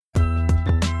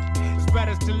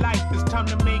to life. It's time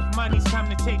to make money. It's time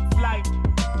to take flight.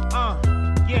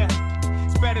 Yeah.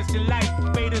 Spreaders to life.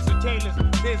 Faders or tailors.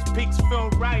 This pics feel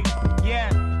right. Yeah.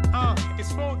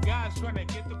 It's 4 guys trying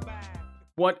to get the bag.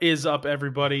 What is up,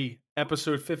 everybody?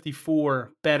 Episode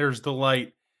 54, Better's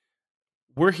Delight.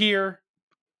 We're here.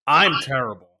 I'm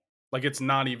terrible. Like, it's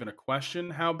not even a question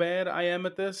how bad I am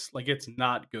at this. Like, it's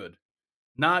not good.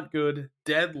 Not good.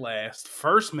 Dead last.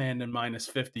 First man in minus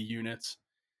 50 units.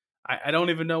 I don't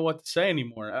even know what to say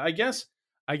anymore. I guess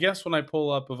when I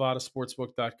pull up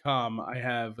bovadasportsbook.com, I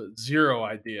have zero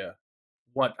idea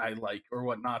what I like or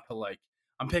what not to like.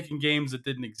 I'm picking games that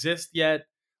didn't exist yet.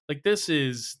 Like, this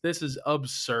is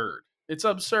absurd. It's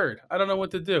absurd. I don't know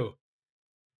what to do.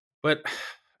 But,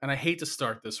 and I hate to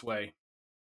start this way.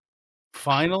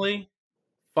 Finally,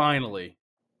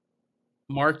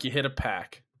 Mark, you hit a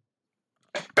pack.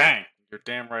 Bang! You're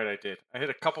damn right I did. I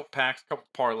hit a couple packs, couple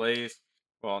parlays.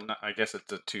 Well, I guess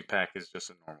it's a 2-pack is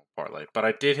just a normal parlay. But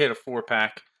I did hit a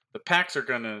 4-pack. The packs are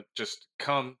going to just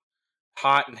come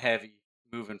hot and heavy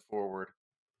moving forward.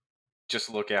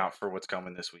 Just look out for what's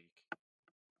coming this week.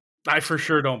 I for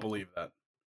sure don't believe that.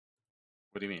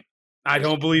 What do you mean? I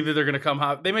don't believe that they're going to come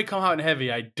hot. They may come hot and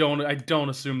heavy. I don't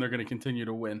assume they're going to continue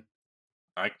to win.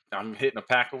 I'm hitting a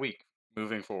pack a week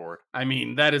moving forward. I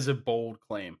mean, that is a bold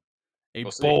claim.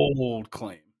 We'll bold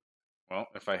claim. Well,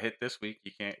 if I hit this week,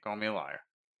 you can't call me a liar.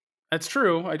 That's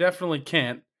true. I definitely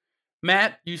can't.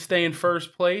 Matt, you stay in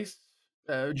first place,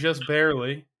 just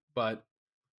barely, but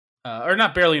or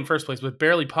not barely in first place, but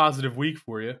barely positive week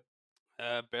for you.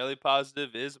 Barely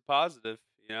positive is a positive,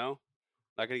 you know.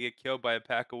 Not gonna get killed by a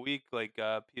pack a week like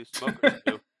P.U. Smokers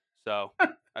do. So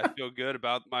I feel good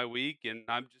about my week, and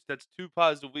that's 2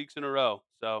 positive weeks in a row.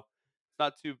 So it's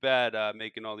not too bad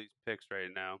making all these picks right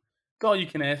now. That's all you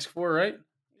can ask for, right?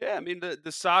 Yeah, I mean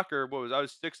the soccer. I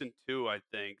was 6-2, I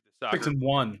think. The soccer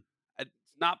 6-1. It's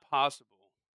not possible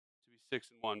to be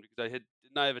 6-1 because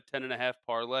didn't I have a 10.5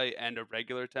 parlay and a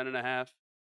regular 10.5?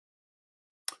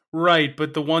 Right,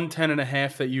 but the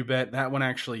 110.5 that you bet, that one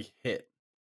actually hit.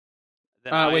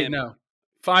 No,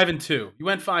 5-2. You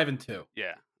went 5-2.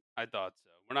 Yeah, I thought so.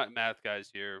 We're not math guys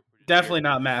here. Definitely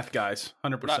not math guys.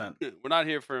 100%. We're not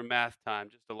here for a math time,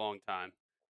 just a long time.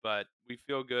 But we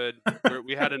feel good.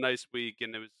 We had a nice week,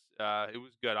 and it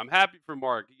was good. I'm happy for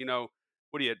Mark. You know,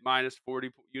 what are you at, minus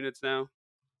 40 units now?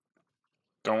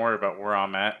 Don't worry about where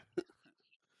I'm at.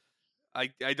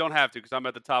 I don't have to because I'm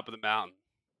at the top of the mountain.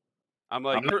 I'm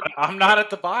not at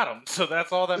the bottom, so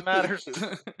that's all that matters.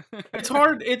 It's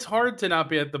hard to not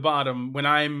be at the bottom when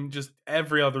I'm just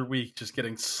every other week just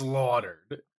getting slaughtered.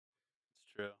 It's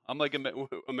true. I'm like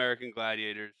American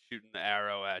Gladiators shooting the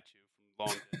arrow at you from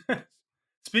long distance.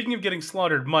 Speaking of getting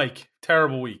slaughtered, Mike,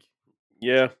 terrible week.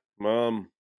 Yeah, moving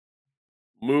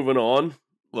on.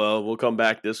 Well, we'll come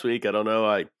back this week. I don't know.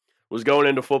 I was going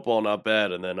into football not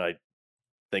bad, and then I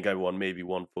think I won maybe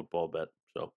one football bet.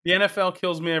 So the NFL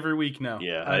kills me every week now.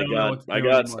 Yeah,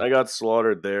 I got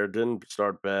slaughtered there. Didn't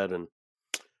start bad, and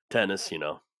tennis, you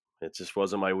know, it just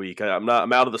wasn't my week. I'm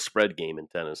out of the spread game in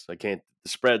tennis. I can't. The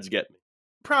spreads get me.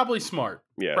 Probably smart.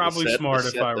 Yeah, probably smart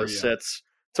if I were you. Sets.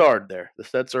 It's hard there. The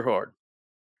sets are hard.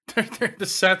 The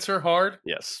sets are hard?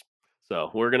 Yes. So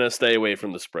we're going to stay away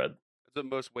from the spread. That's what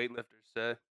most weightlifters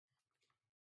say.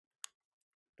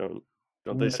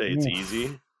 Don't they say it's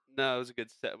easy? No, it was a good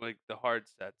set. Like the hard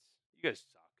sets. You guys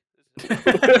suck.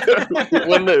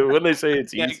 when they say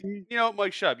it's easy? You know,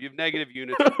 Mike, shut up. You have negative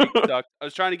units. You suck. I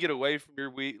was trying to get away from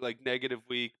your week, like negative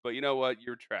week, but you know what?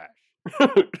 You're trash.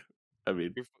 I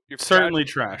mean, you're certainly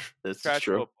trash. That's trash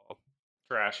true. Football.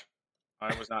 Trash.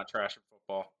 I was not trash in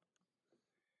football.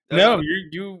 No,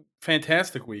 you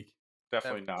fantastic week.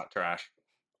 Definitely not trash.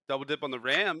 Double dip on the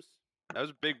Rams. That was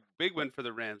a big win for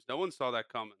the Rams. No one saw that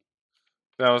coming.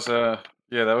 That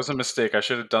was a mistake. I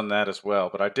should have done that as well,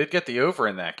 but I did get the over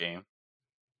in that game.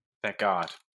 Thank God.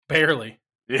 Barely.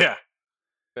 Yeah.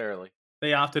 Barely.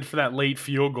 They opted for that late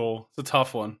field goal. It's a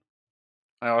tough one.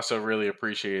 I also really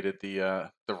appreciated the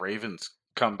Ravens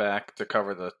comeback to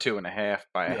cover the 2.5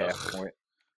 by a half point.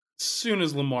 As soon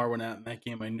as Lamar went out in that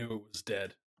game, I knew it was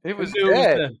dead. It was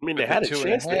dead. I mean, they had a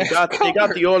chance. They got the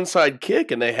onside kick,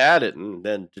 and they had it, and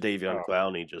then Jadeveon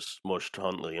Clowney just smushed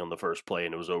Huntley on the first play,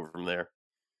 and it was over from there.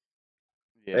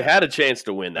 Yeah. They had a chance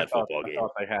to win that football game. I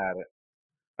thought they had it.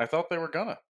 I thought they were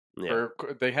gonna. Yeah.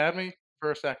 They had me for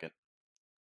a second.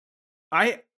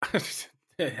 I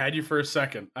had you for a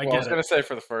second. I was going to say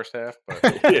for the first half, but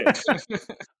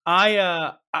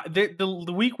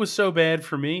the week was so bad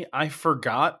for me, I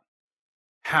forgot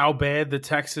how bad the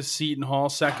Texas Seton Hall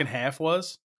second half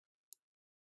was.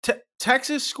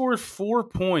 Texas scored 4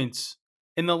 points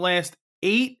in the last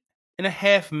 8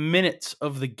 3.5 minutes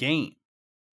of the game.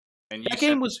 And you That game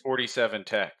sent was 47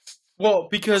 texts. Well,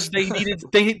 because they needed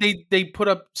they put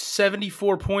up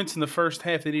 74 points in the first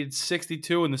half. They needed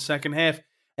 62 in the second half,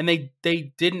 and they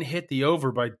didn't hit the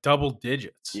over by double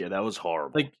digits. Yeah, that was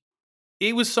horrible. Like,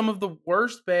 it was some of the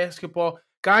worst basketball.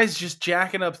 Guys just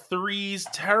jacking up threes,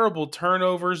 terrible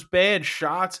turnovers, bad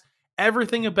shots.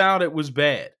 Everything about it was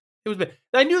bad. It was bad.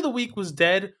 I knew the week was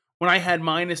dead when I had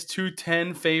minus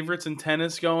 210 favorites in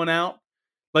tennis going out,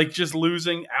 like just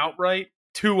losing outright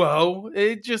 2-0.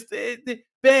 It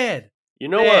bad. You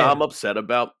know what I'm upset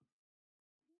about?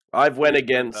 I've went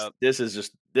against this is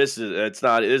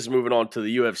moving on to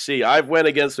the UFC. I've went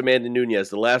against Amanda Nunes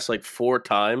the last like 4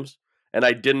 times, and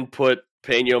I didn't put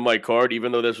Pena on my card,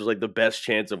 even though this was like the best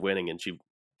chance of winning, and she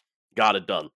got it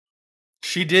done.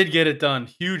 She did get it done.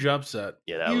 Huge upset.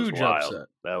 Yeah, that Huge was wild. upset.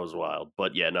 That was wild.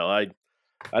 But yeah, no, I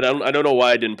don't know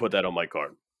why I didn't put that on my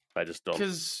card. I just don't.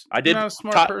 Because I did you're not a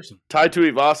smart person. Tai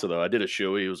Tuivasa though. I did a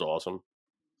shoey. It was awesome.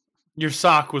 Your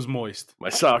sock was moist. My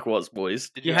sock was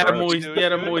moist. You had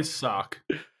a moist sock.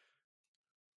 What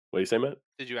do you say, Matt?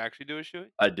 Did you actually do a shoe?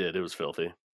 I did. It was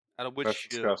filthy. Out of which That's shoe?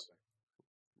 disgusting.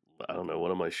 I don't know.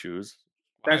 One of my shoes.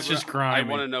 That's just grimy. I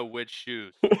want to know which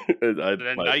shoes. It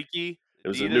Nike?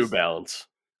 was a Adidas? New Balance.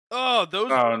 Oh, those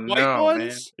white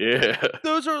ones? Man. Yeah.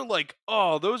 Those are like,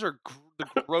 those are the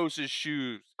grossest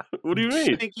shoes. What do you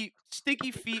mean?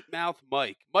 Stinky feet, mouth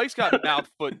Mike. Mike's got mouth,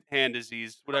 foot, hand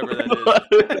disease, whatever that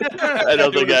is. I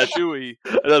don't think that's shoey.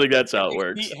 I don't think that's how it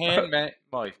works. Feet, hand,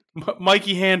 Mike.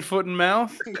 Mikey hand, foot, and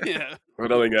mouth. Yeah, I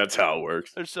don't think that's how it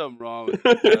works. there's something wrong with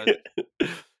that.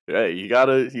 Hey, you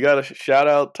gotta shout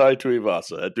out Tai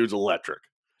Tuivasa. That dude's electric.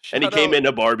 And he came in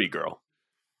a Barbie girl.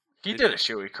 He did a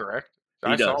shoey, correct?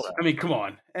 He I saw does. that. I mean, come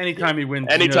on. Anytime he wins,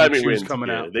 Anytime the he shoe's wins, coming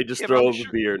out. they just Yeah, throw but him I'm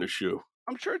a beer in a shoe.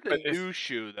 I'm sure it's But a new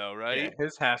shoe though, Yeah, right?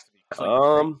 his has to be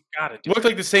clean. Gotta do Looked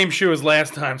like the same shoe as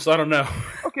last time, so I don't know.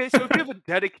 Okay, so if you have a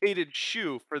dedicated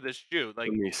shoe for this shoe, like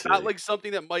Let me see. not like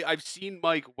something that I've seen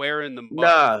Mike wear in the mud.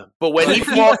 Nah, but when he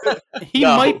fought, He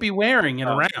No. might be wearing it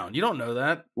around. You don't know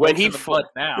that. when he in the fought,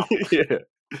 mud now. yeah,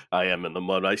 I am in the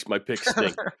mud. My picks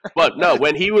stink. But no,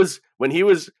 when he was,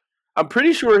 I'm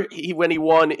pretty sure when he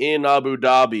won in Abu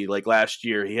Dhabi like last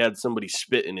year, he had somebody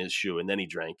spit in his shoe and then he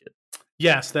drank it.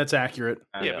 Yes, that's accurate.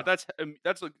 Yeah, but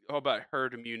that's like all about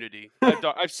herd immunity.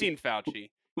 I've seen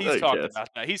Fauci. He's I talked guess. about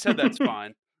that. He said that's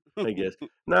fine. I guess.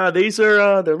 Nah, these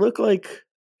are they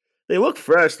look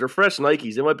fresh. They're fresh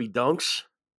Nikes. They might be Dunks.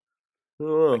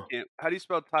 Oh. How do you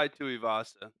spell Tai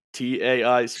Tuivasa?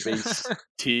 TAI space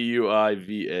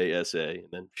TUIVASA and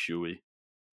then shoey.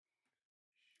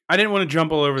 I didn't want to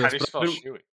jump all over How this. do you but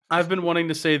spell shoey? I've been wanting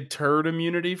to say turd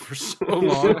immunity for so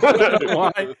long. I don't know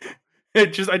why? I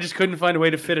just couldn't find a way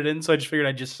to fit it in, so I just figured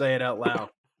I'd just say it out loud.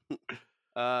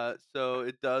 So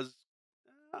it does.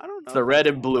 I don't know. It's the red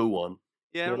and blue one.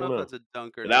 Yeah, I don't know if that's a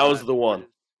dunk or That not. was the one.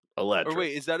 Electric. Or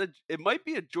wait, is that it might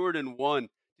be a Jordan 1.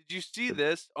 Did you see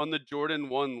this on the Jordan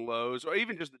 1 lows or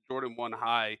even just the Jordan 1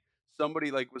 high?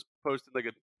 Somebody like was posting like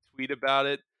a tweet about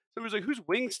it. Somebody was like, "Whose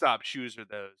Wingstop shoes are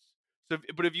those?" So,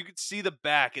 but if you could see the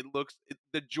back,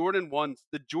 the Jordan 1,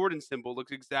 the Jordan symbol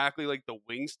looks exactly like the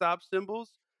Wingstop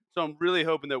symbols. So I'm really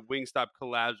hoping that Wingstop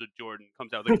collabs with Jordan,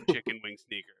 comes out with like a chicken wing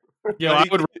sneaker. Yeah, I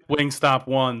would Wingstop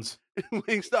ones.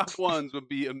 Wingstop ones would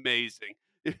be amazing.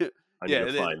 I need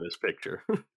to find this picture.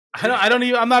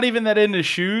 I'm not even that into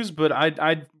shoes, but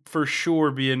I'd for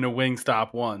sure be into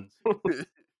Wingstop ones.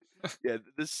 Yeah,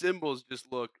 the symbols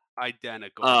just look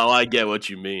identical. Oh, I get what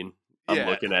you mean. I'm Yeah.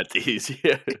 looking at these.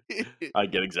 Yeah. I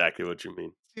get exactly what you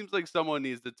mean. Seems like someone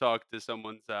needs to talk to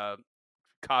someone's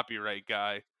copyright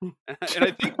guy, and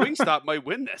I think Wingstop might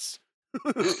win this.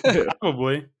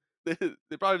 Probably. They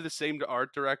probably have the same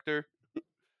art director.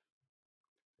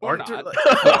 Or Art not.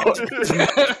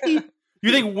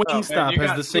 You think man, Wingstop you has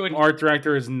got the same two- art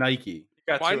director as Nike? You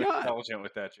got Why too not? intelligent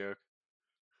with that joke.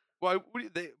 Why?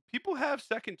 People have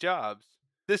second jobs.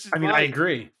 This is I mean, my I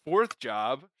agree. fourth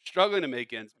job, struggling to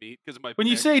make ends meet because of my. When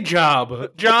you pick. say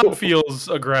job feels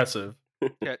aggressive.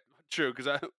 Yeah, true.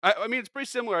 Because I mean, it's pretty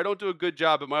similar. I don't do a good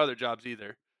job at my other jobs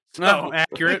either. No,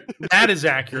 accurate. That is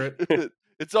accurate.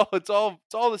 It's all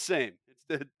the same.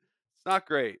 It's not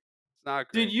great. It's not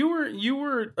great. Dude, you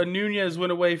were a Nunez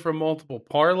went away from multiple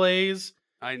parlays.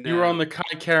 I know. You were on the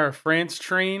Kai Kara France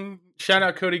train. Shout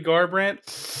out Cody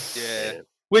Garbrandt. Yeah.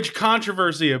 Which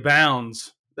controversy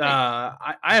abounds. I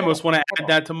almost want to add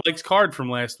that to Mike's card from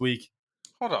last week.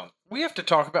 Hold on. We have to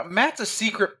talk about Matt's a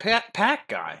secret pack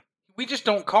guy. We just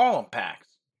don't call him packs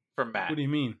for Matt. What do you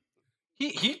mean?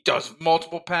 He does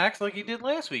multiple packs like he did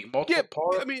last week. Multiple Yeah,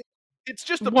 parts. I mean, It's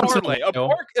just a Once in a parlay.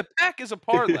 while. A pack is a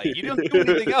parlay. You don't do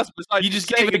anything else besides. You just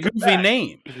saying gave it a it's goofy pack.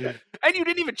 name. And you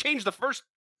didn't even change the first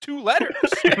 2 letters.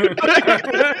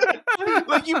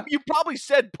 Like you probably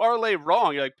said parlay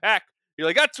wrong. You're like pack. You're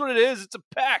like, that's what it is. It's a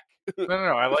pack. No.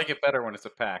 I like it better when it's a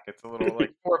pack. It's a little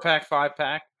like 4-pack,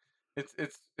 5-pack.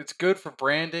 It's good for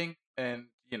branding and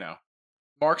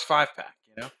Mark's 5-pack.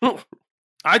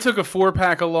 I took a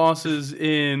 4-pack of losses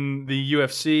in the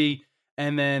UFC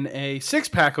and then a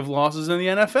 6-pack of losses in the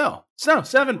NFL. So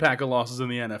 7-pack of losses in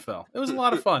the NFL. It was a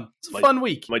lot of fun. It's a fun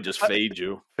week. Might just fade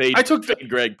you. Fade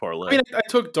Greg parlay. I mean, I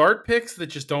took dart picks that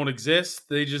just don't exist.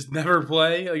 They just never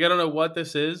play. Like I don't know what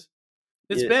this is.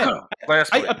 It's bad.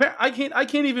 Last week. I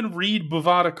can't even read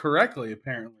Bovada correctly.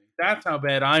 Apparently, that's how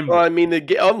bad I'm. Well, I mean,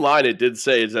 online it did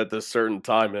say it's at this certain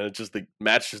time, and it's just the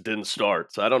match just didn't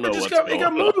start. So I don't know what's going on. It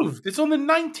got moved. It's on the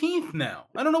 19th now.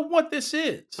 I don't know what this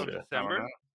is. December.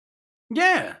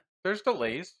 Yeah, there's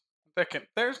delays.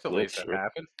 There's delays that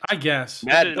happen. I guess.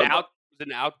 Was it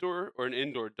an outdoor or an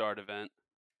indoor dart event?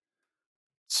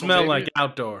 Smell like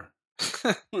outdoor.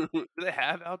 Do they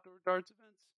have outdoor darts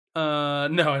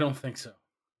events? No, I don't think so.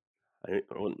 You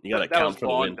got to That count was for the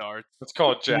lawn win. darts. It's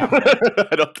called jab.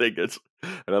 I don't think it's.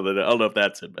 I don't know if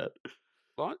that's it, Matt.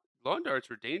 Lawn darts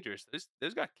were dangerous.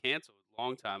 This got canceled a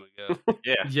long time ago.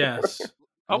 Yeah. Yes.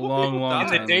 A Couple long people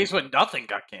time. In the days when nothing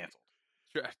got canceled.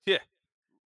 Yeah.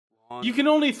 You can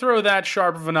only throw that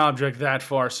sharp of an object that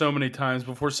far so many times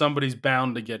before somebody's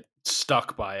bound to get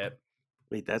stuck by it.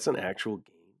 Wait, that's an actual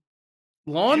game.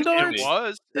 Lawn It darts?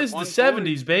 was. This is the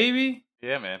 70s, baby.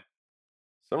 Yeah, man.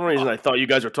 For some reason I thought you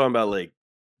guys were talking about like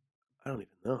I don't even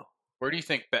know. Where do you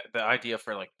think the idea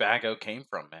for like Bago came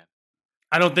from, man?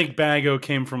 I don't think Bago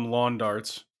came from lawn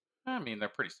darts. I mean, they're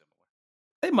pretty similar.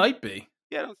 They might be.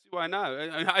 Yeah, I don't see why not.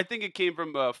 I think it came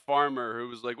from a farmer who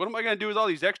was like, "What am I going to do with all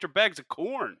these extra bags of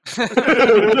corn?" I'm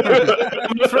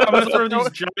gonna throw these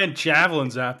giant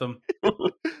javelins at them.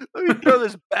 Let me throw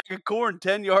this bag of corn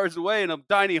 10 yards away in a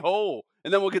tiny hole,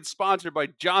 and then we'll get sponsored by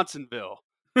Johnsonville.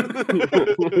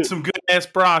 Some good ass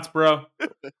brats, bro.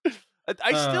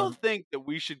 I still think that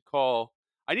we should call.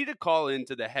 I need to call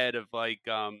into the head of like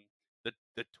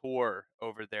the tour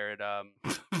over there at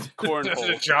Cornhole.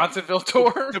 The Johnsonville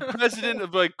tour. The president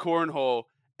of like Cornhole,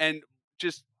 and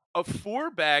just a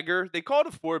 4-bagger. They call it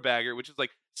a 4-bagger, which is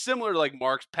like similar to like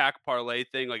Mark's pack parlay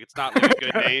thing. Like it's not like a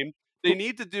good name. They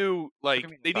need to do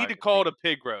like they need to call it a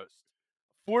pig roast.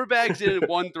 4 bags in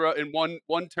one throw in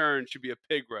one turn should be a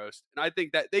pig roast, and I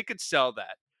think that they could sell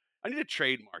that. I need a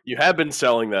trademark. You have been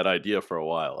selling that idea for a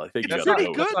while. I think It's you pretty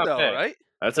got good though, bad. right?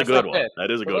 That's That's a good not one. bad.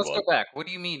 That is a But good let's one. go back. What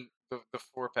do you mean the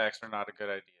 4-packs are not a good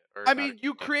idea? Or I not mean, a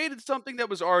you good idea? created something that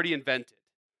was already invented,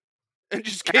 and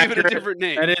just gave it a Accurate. different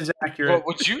name. That is accurate. What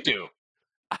would you do?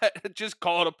 Just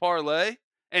call it a parlay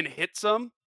and hit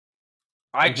some.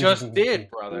 I just did,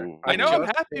 brother. Ooh. I know. I'm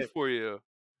just happy did. for you.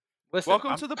 Listen,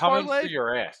 Welcome I'm to the coming parlay. for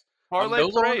your ass. Parlay I'm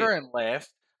no parade. longer in last.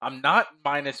 I'm not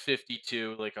minus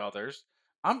 52 like others.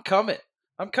 I'm coming.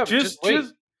 I'm coming. Just wait.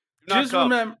 Do not just come.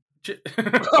 remember.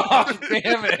 Oh,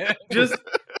 damn it.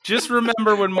 Just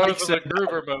remember when That Mike was said. a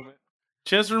Gruber moment.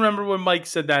 Just remember when Mike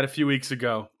said that a few weeks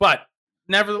ago. But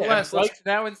nevertheless, Yeah, Mike's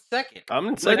now in second. I'm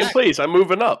in second Let's- place. I'm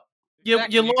moving up. you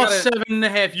Exactly, you lost gotta-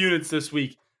 7.5 units this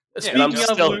week. Yeah, And I'm Speaking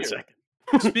of still lo- in second.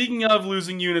 Speaking of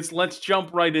losing units, let's jump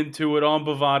right into it on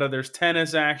Bovada. There's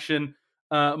tennis action.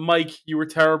 Mike, you were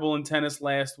terrible in tennis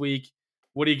last week.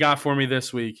 What do you got for me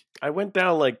this week? I went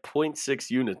down like 0.6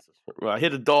 units. I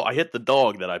hit the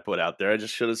dog that I put out there. I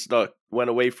just should have went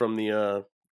away from the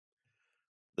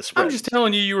spread. I'm just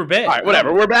telling you were bad. All right,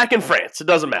 whatever. We're back in France. It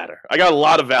doesn't matter. I got a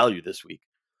lot of value this week.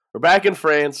 We're back in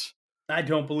France. I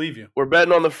don't believe you. We're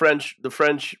betting on the French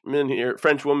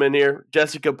woman here,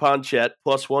 Jessica Ponchette,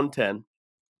 plus 110.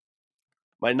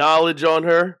 My knowledge on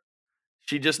her,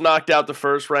 she just knocked out the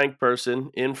first-ranked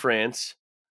person in France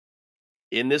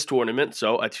in this tournament,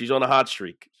 so she's on a hot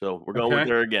streak. So we're going with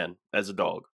her again as a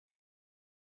dog.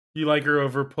 You like her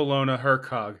over Polona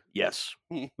Hercog. Yes.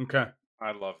 Okay.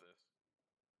 I love this.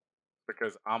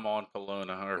 Because I'm on Polona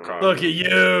Hercog. Look at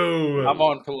you. I'm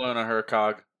on Polona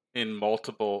Hercog in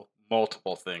multiple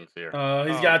things here.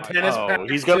 He's got tennis.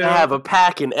 He's going to have a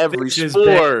pack in every This is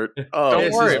sport. Oh, Don't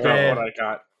this worry is about bad. what I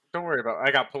got. Don't worry about it.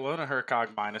 I got Polona Hercog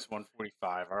minus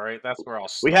 145. All right, that's where I'll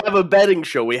we start. have a betting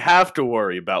show. We have to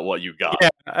worry about what you got. Yeah,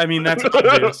 I mean, that's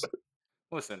obvious.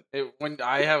 Listen, when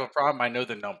I have a problem, I know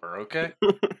the number. Okay.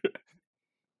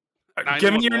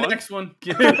 Give me your 911? next one.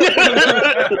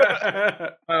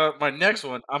 My next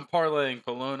one, I'm parlaying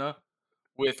Polona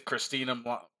with Kristina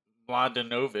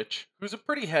Mladenovic, who's a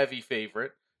pretty heavy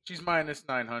favorite. She's minus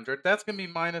 900. That's gonna be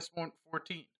minus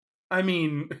 114. I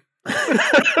mean,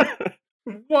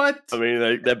 What? I mean,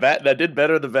 that did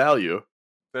better the value.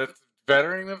 That's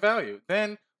bettering the value.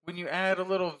 Then when you add a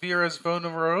little Vera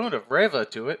Zvonareva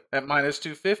to it at minus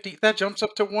 250, that jumps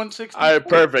up to 160. All right,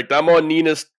 perfect. I'm on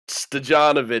Nina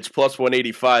Stojanovic plus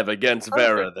 185 against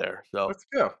Vera there. So let's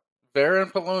go. Vera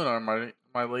and Polona are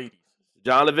my ladies.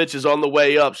 Stojanovic is on the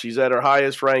way up. She's at her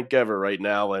highest rank ever right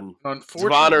now, and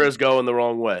Zvonner is going the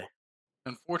wrong way.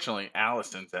 Unfortunately,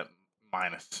 Allison's at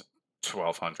minus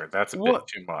 1,200. That's a bit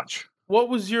too much. What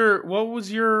was your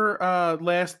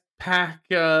last pack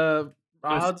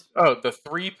odds? The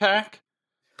 3-pack.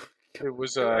 It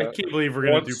was. I can't believe we're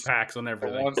gonna do packs on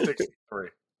everything. 163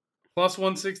 plus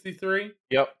 163.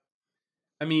 Yep.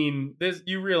 I mean,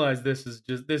 you realize this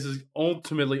is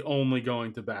ultimately only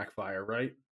going to backfire,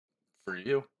 right? For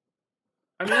you.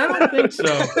 I mean, I don't think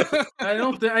so.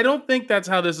 I don't think that's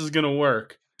how this is gonna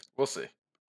work. We'll see.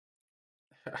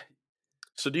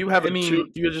 So do you have two?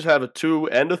 Do you just have a 2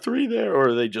 and a 3 there, or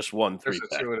are they just 1 3-pack? There's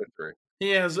a 2 and a 3.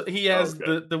 He has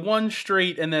the 1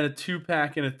 straight and then a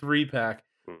 2-pack and a 3-pack.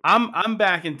 I'm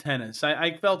back in tennis.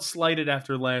 I felt slighted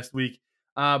after last week,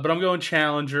 but I'm going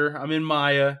challenger. I'm in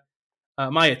Maya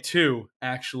 2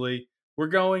 actually.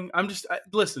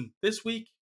 Listen. This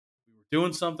week we were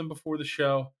doing something before the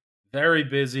show. Very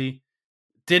busy.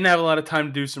 Didn't have a lot of time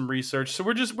to do some research, so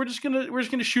we're just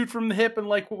gonna shoot from the hip and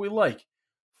like what we like.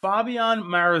 Fabian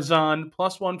Marazan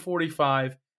plus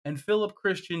 145 and Philip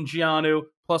Christian Gianu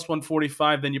plus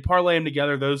 145. Then you parlay them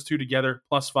together, those two together,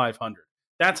 plus 500.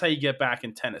 That's how you get back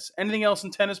in tennis. Anything else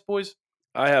in tennis, boys?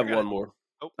 I have one more.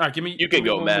 All right, give me. You can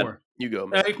go, Matt. More. You go,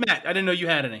 Matt. Matt, I didn't know you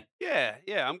had any. Yeah.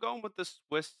 I'm going with the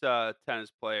Swiss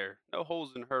tennis player. No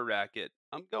holes in her racket.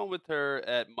 I'm going with her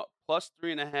at plus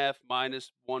 3.5,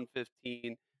 minus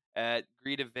 115 at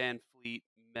Greta Van Fleet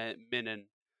Minen.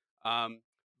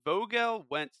 Vogel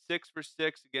went 6 for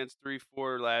 6 against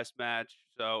 3-4 last match.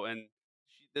 So, and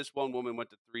this one woman went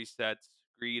to 3 sets,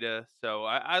 Greta. So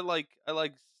I like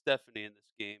Stephanie in this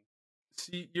game.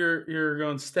 See, you're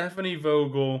going Stephanie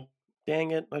Vogel.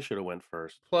 Dang it! I should have went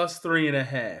first. Plus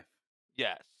 3.5.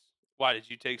 Yes. Why did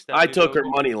you take Stephanie? I took Vogel? her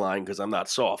money line because I'm not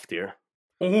soft here.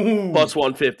 Ooh. Plus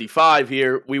 155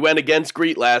 here. We went against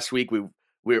Greet last week.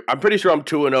 I'm pretty sure I'm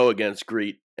 2-0 against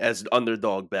Greet as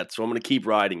underdog bet, so I'm going to keep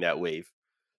riding that wave.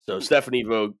 So Stephanie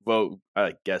Vogue,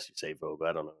 I guess you say Vogue.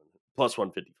 I don't know. Plus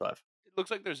 155. It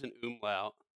looks like there's an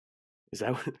umlaut. Is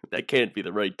that can't be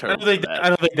the right term? I don't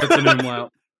think that's an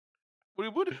umlaut.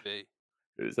 What would it be?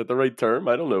 Is that the right term?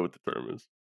 I don't know what the term is.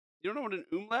 You don't know what an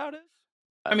umlaut is?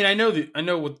 I mean, I know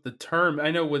what the term.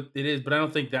 I know what it is, but I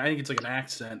don't think that. I think it's like an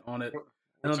accent on it.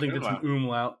 I don't think it's an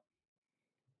umlaut.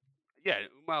 Yeah,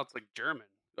 umlaut's like German.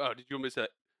 Oh, did you want me to say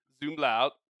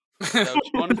Zoomlaut? No,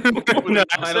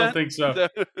 I don't think so.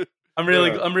 I'm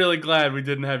really glad we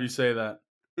didn't have you say that.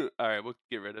 All right, we'll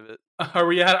get rid of it. Are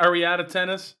we out of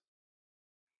tennis?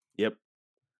 Yep.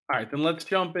 All right, then let's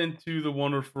jump into the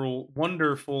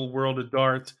wonderful world of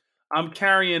darts. I'm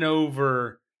carrying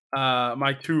over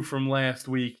my 2 from last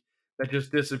week that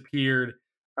just disappeared.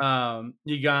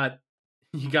 You got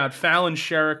Fallon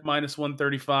Sherrick minus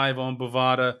 135 on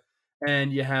Bovada,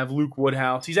 and you have Luke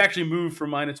Woodhouse. He's actually moved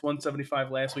from minus 175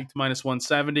 last week to minus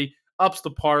 170. Ups the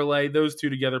parlay. Those two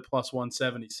together plus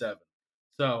 177.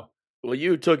 So, well,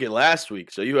 you took it last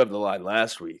week, so you have the line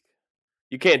last week.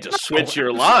 You can't just switch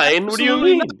your line. What do you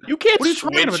mean? You can't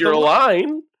switch your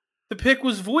line. The pick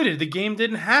was voided. The game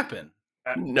didn't happen.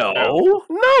 No,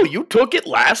 you took it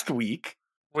last week.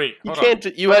 Wait, you can't.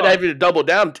 You had to have to double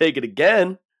down and take it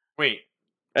again. Wait,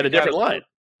 at a different line.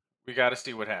 We got to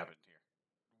see what happened here.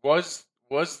 Was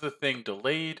the thing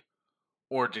delayed,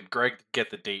 or did Greg get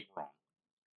the date wrong?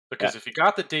 Because if you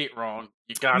got the date wrong,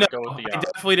 you got to go with the odds.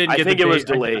 I definitely didn't. I think it was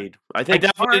delayed. I think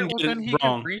definitely didn't get it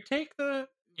wrong.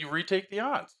 You retake the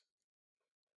odds.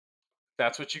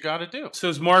 That's what you got to do. So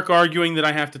is Mark arguing that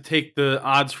I have to take the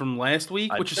odds from last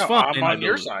week, which is fine? I'm on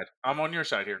your side. I'm on your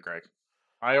side here, Greg.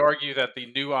 I argue that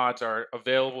the new odds are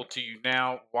available to you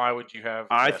now. Why would you have?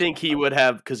 I think he would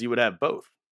have because he would have both.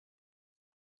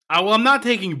 Well, I'm not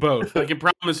taking both. I can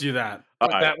promise you that.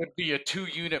 That would be a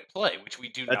 2-unit play, which we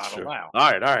do not allow.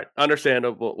 All right.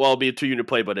 Understandable. Well, it'll be a 2-unit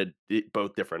play, but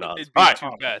both different odds. All right.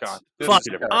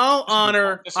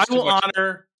 I will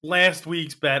honor last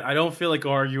week's bet. I don't feel like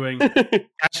arguing.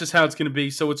 That's just how it's going to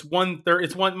be. So it's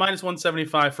minus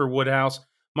 175 for Woodhouse,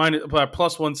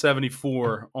 plus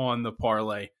 174 on the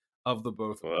parlay of the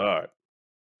both. All right.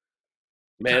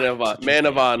 Man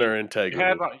of honor, integrity.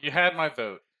 You had my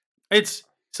vote. It's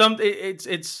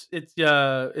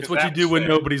what you do when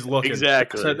nobody's looking.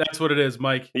 Exactly. So that's what it is,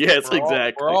 Mike. Yes,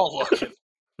 exactly. We're all looking.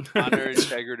 Honor,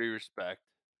 integrity, respect.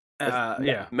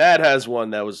 Yeah, Matt has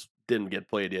one that didn't get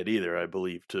played yet either, I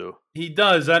believe, too. he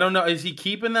does. I don't know. Is he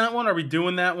keeping that one? Are we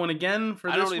doing that one again for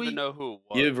I this don't week? even know who it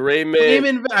was. Give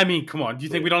Raymond. I mean, come on. Do you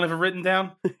think we don't have it written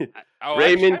down?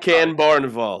 Raymond Can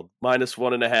Barnevald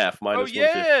 -1.5, Oh -150.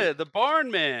 yeah, the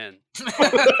Barn Man.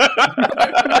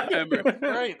 I remember.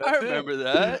 Right, I remember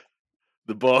that.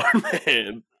 The Barn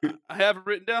Man. I have it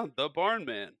written down. The Barn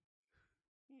Man.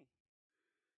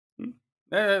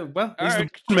 Well, he's All right,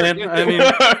 the man. sure, I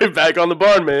mean, Back on the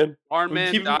Barn Man. Barn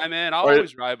Man, keep- Die Man. I'll Or-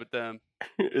 always ride with them.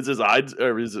 Is his eyes,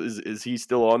 or is he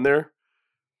still on there?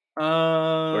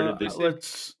 did they say-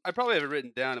 let's. I probably have it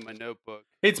written down in my notebook.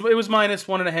 It was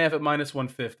 -1.5 at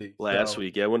 -150 Last so-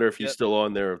 week. Yeah, I wonder if he's Yep. still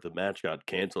on there. If the match got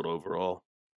canceled overall.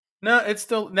 No, it's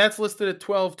still that's listed at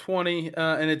 12.20,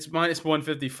 and it's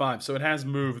 -155. So it has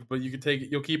moved, but you can take it.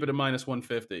 You'll keep it at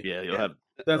 -150. Yeah, you'll have.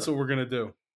 That's what we're gonna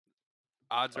do.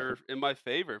 Odds are in my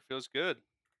favor. Feels good.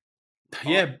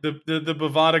 Yeah, the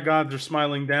Bovada gods are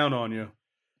smiling down on you.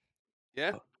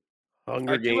 Yeah.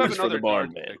 Hunger I do have Games for the another Barn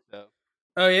dark Man. pick, though.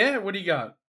 Oh yeah, what do you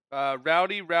got?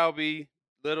 Rowdy Robbie,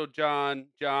 Little John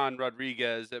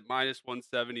Rodriguez at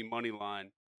 -170 money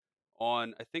line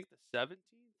on I think the 17th.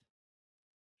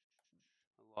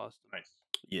 I lost him. Nice.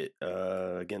 Yeah,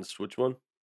 against which one?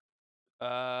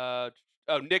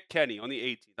 Nick Kenny on the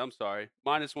 18th. I'm sorry,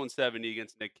 -170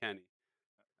 against Nick Kenny.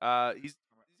 He's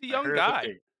a young heard the guy.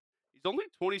 big- He's only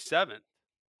 27th.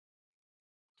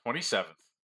 27th.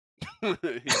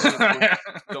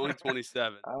 He's only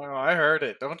 27. Oh, I heard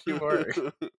it. Don't you worry.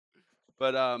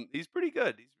 But he's pretty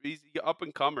good. He's up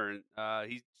and comer,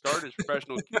 and he started his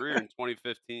professional career in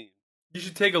 2015. You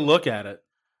should take a look at it.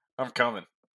 I'm coming.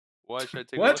 Why should I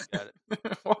take What? a look at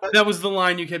it? What? That was the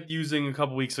line you kept using a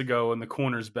couple weeks ago in the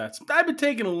corners bets. I've been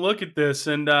taking a look at this,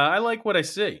 and I like what I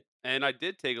see. And I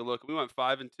did take a look. We went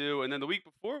 5-2, and then the week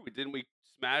before we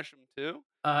smash them too.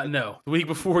 No, the week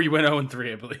before you went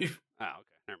 0-3, I believe. Oh, okay,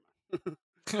 never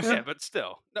mind. Yeah, but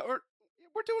still, no,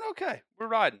 we're doing okay. We're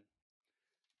riding.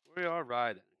 We are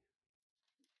riding.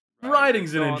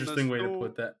 Riding's an on the interesting way to stool.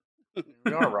 put that.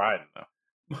 We are riding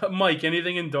though. Mike,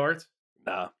 anything in darts?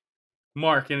 Nah.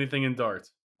 Mark, anything in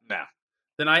darts? Nah.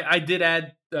 Then I did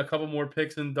add a couple more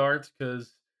picks in darts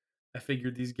because I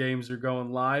figured these games are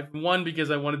going live. One,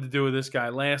 because I wanted to do with this guy.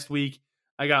 Last week,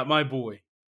 I got my boy,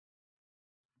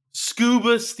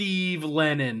 Scuba Steve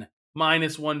Lennon,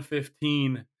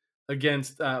 -115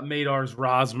 against Madar's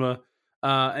Rosma.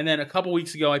 And then a couple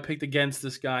weeks ago, I picked against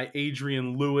this guy,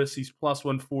 Adrian Lewis. He's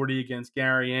 +140 against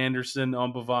Gary Anderson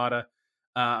on Bovada.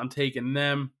 I'm taking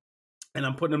them, and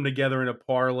I'm putting them together in a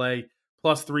parlay,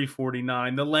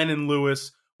 +349. The Lennon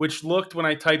Lewis, which looked, when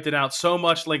I typed it out, so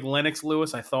much like Lennox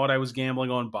Lewis, I thought I was gambling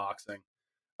on boxing.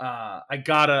 I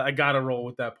gotta roll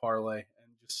with that parlay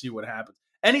and just see what happens.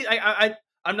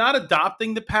 I'm not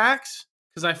adopting the packs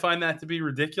because I find that to be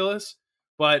ridiculous.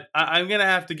 But I'm going to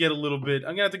have to get a little bit. I'm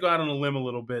going to have to go out on a limb a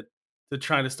little bit to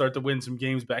try to start to win some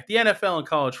games back. The NFL and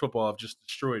college football have just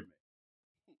destroyed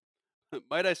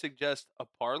Might I suggest a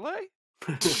parlay?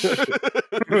 me.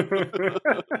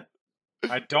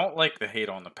 I don't like the hate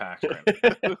on the Packs right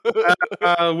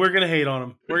now. We're going to hate on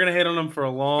them. We're going to hate on them for a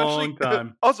long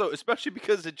time. Also, especially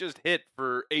because it just hit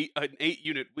for an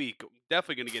 8-unit week. I'm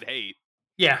definitely going to get hate.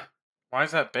 Yeah. Why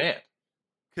is that bad?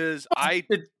 Because I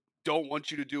don't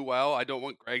want you to do well. I don't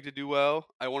want Greg to do well.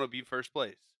 I want to be first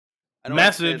place. I don't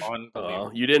Message.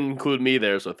 Unbelievable. You didn't include me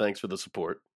there, so thanks for the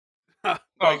support.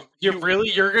 Oh, you're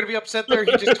going to be upset there?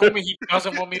 He just told me he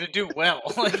doesn't want me to do well.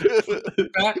 Like,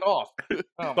 back off. Oh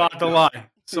my Spot the God. lie.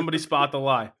 Somebody spot the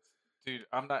lie. Dude,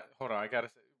 I'm not. Hold on, I gotta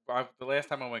say. The last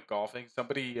time I went golfing,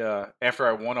 somebody after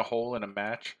I won a hole in a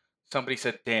match, somebody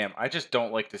said, "Damn, I just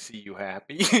don't like to see you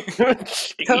happy." I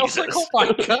was like, "Oh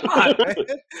my God, man.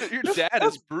 Your dad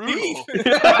is brutal.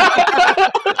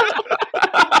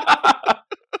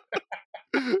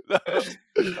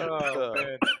 Oh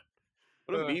man,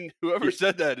 What a mean. Whoever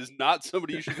said that is not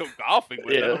somebody you should go golfing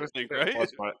with. Yeah. I don't think, right?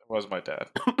 was my dad.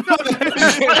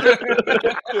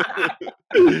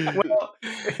 Well,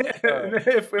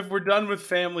 if we're done with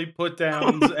family put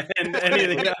downs and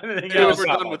anything else, We're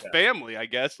not done like with that. family, I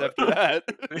guess. After that,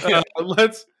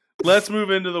 let's move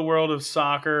into the world of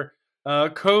soccer.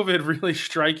 COVID really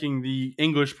striking the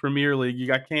English Premier League. You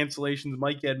got cancellations.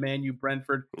 Mike had Man U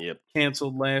Brentford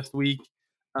canceled last week.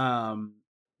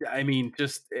 I mean,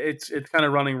 just it's kind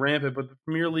of running rampant, but the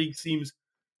Premier League seems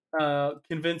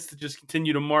convinced to just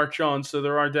continue to march on. So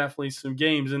there are definitely some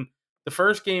games, and the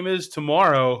first game is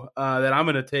tomorrow that I'm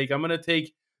going to take. I'm going to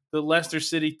take the Leicester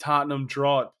City Tottenham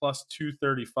draw at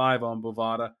 +235 on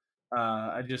Bovada.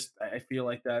 I feel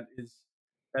like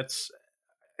that's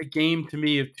a game to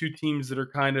me of two teams that are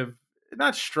kind of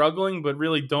not struggling, but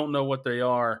really don't know what they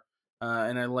are.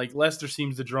 And I like Leicester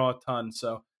seems to draw a ton,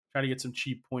 so try to get some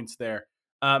cheap points there.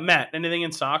 Matt, anything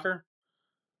in soccer?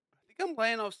 I think I'm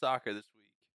laying off soccer this week.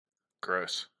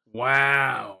 Gross.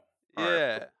 Wow. All right,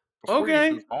 Yeah. Before Okay.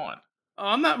 you move on,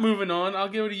 I'm not moving on. I'll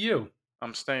give it to you.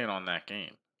 I'm staying on that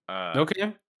game.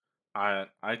 Okay. I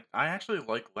actually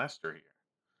like Leicester here.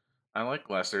 I like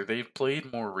Leicester. They've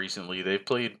played more recently. They've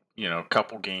played, a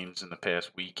couple games in the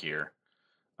past week here.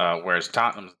 Whereas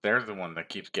Tottenham, they're the one that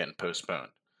keeps getting postponed.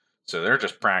 So they're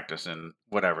just practicing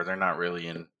whatever. They're not really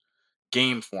in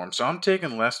game form. So I'm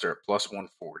taking Leicester at plus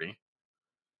 140.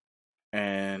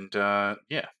 And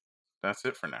yeah, that's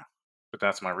it for now. But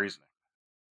that's my reasoning.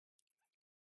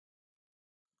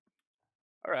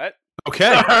 All right.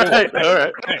 Okay. All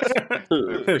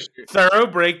right. Thorough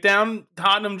breakdown.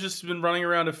 Tottenham just been running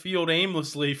around a field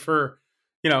aimlessly for,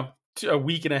 a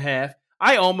week and a half.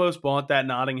 I almost bought that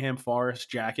Nottingham Forest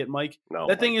jacket, Mike. No,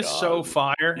 that thing is so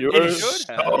fire. You It are, is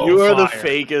so the fire.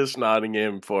 fakest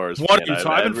Nottingham Forest What fan are you I've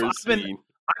talking? ever seen.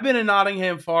 I've been a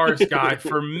Nottingham Forest guy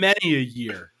for many a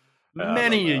year.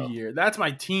 Many a know. year. That's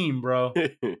my team, bro.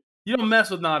 You don't mess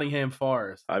with Nottingham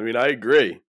Forest. I mean, I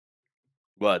agree.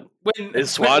 But When, is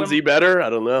Swansea better?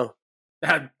 I don't know.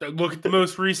 Look at the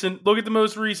most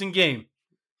recent game.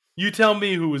 You tell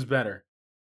me who was better.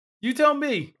 You tell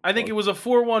me. I think it was a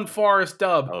 4-1 Forest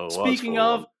dub. Oh, it was Speaking 4-1.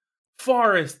 of,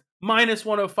 Forest minus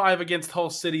 105 against Hull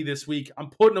City this week.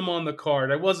 I'm putting them on the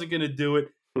card. I wasn't going to do it,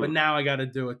 but now I got to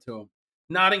do it to them.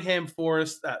 Nottingham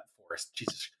Forest,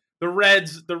 Jesus. The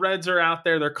Reds are out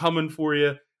there. They're coming for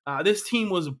you. This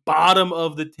team was bottom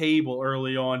of the table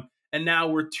early on, and now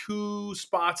we're 2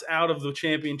 spots out of the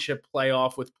championship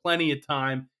playoff with plenty of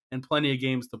time and plenty of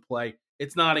games to play.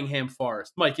 It's Nottingham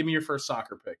Forest. Mike, give me your first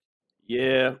soccer pick.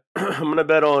 Yeah, I'm going to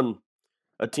bet on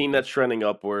a team that's trending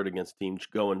upward against teams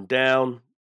going down.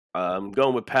 I'm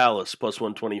going with Palace, plus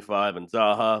 125, and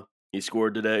Zaha. He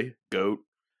scored today. GOAT.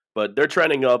 But they're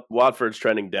trending up. Watford's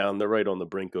trending down. They're right on the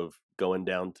brink of going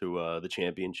down to the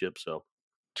championship. So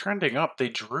Trending up, they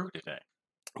drew today.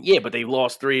 yeah, but they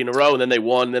lost 3 in a row, and then they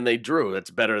won, and then they drew. That's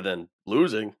better than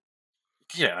losing.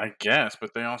 Yeah, I guess,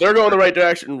 but they also They're going the right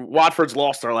direction. Watford's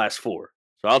lost their last 4.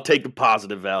 So I'll take the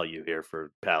positive value here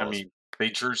for Palace. I mean, they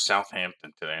drew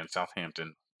Southampton today, and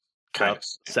Southampton kind of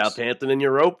stinks. Southampton in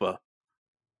Europa.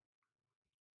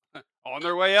 On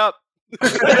their way up.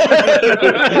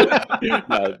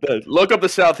 Look up the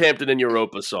Southampton in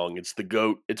Europa song. It's the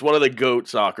GOAT. It's one of the GOAT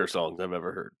soccer songs I've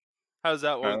ever heard. How's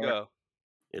that one go?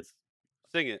 It's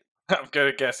Sing it. I'm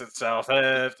gonna guess it's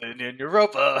Southampton in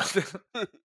Europa.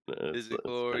 Is it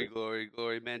glory, glory,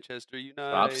 glory, Manchester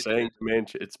United? Stop saying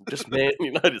Manchester. It's just Man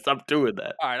United. Stop doing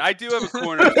that. All right, I do have a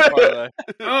corner parlay.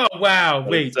 Oh, wow.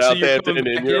 Wait. So you're Southampton coming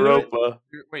in back into it? Europa.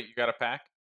 Wait, you got a pack?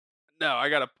 No, I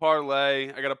got a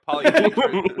parlay. I got a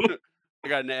polyhedron. I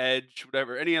got an edge,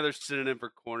 whatever. Any other synonym for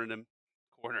corners?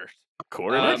 Corner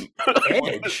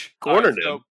Edge. Corner All right,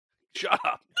 so, shut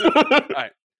up. All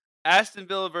right. Aston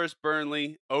Villa versus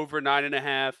Burnley, over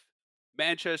 9.5.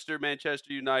 Manchester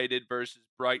United versus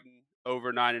Brighton,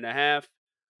 over 9.5.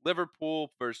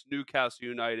 Liverpool versus Newcastle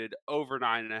United, over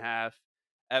 9.5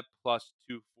 at plus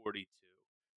 242.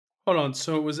 Hold on.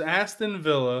 So it was Aston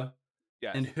Villa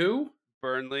Yes. and who?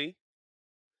 Burnley.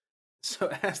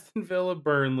 So Aston Villa,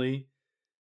 Burnley,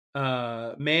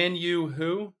 Man U,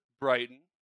 who? Brighton.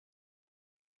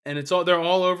 And they're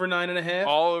all over 9.5.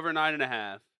 All over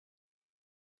 9.5.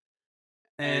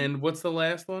 And what's the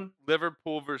last one?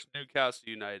 Liverpool versus Newcastle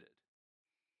United.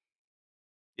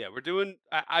 Yeah, we're doing.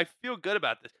 I feel good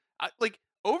about this.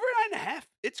 Over 9.5.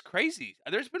 It's crazy.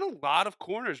 There's been a lot of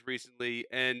corners recently,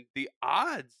 and the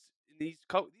odds in these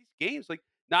games,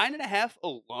 9.5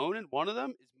 alone in one of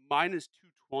them, is minus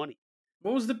 220.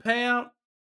 What was the payout?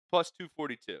 Plus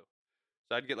 242.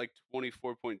 So I'd get 24.2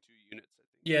 units. I think.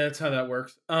 Yeah, that's how that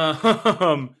works.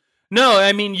 No,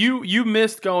 I mean you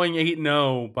missed going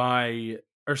 8-0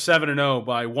 or 7-0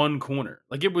 by one corner.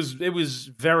 It was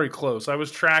very close. I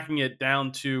was tracking it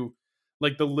down to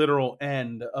the literal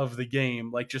end of the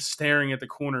game, just staring at the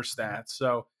corner stats.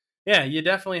 So yeah, you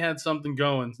definitely had something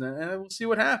going, and we'll see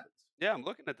what happens. Yeah, I'm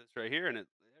looking at this right here, and you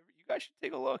guys should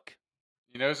take a look.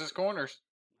 He knows his corners.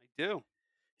 I do.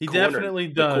 He definitely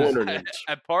does.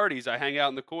 At parties, I hang out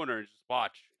in the corner and just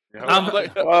watch. I'm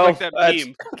like that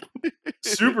meme.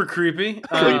 Super creepy.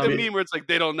 Like the meme where it's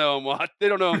they don't know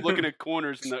I'm looking at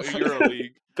corners in the Euro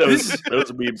League.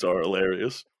 Those memes are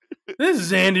hilarious. This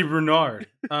is Andy Bernard.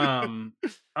 I'm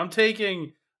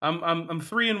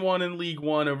 3-1 in League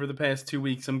One over the past 2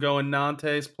 weeks. I'm going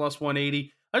Nantes plus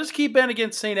 180. I just keep betting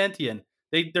against Saint Etienne.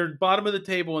 They're bottom of the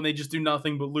table and they just do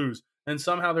nothing but lose. and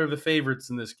somehow they're the favorites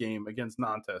in this game against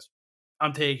Nantes.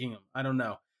 I'm taking them. I don't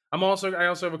know. I also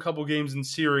have a couple games in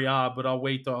Serie A, but I'll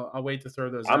wait to throw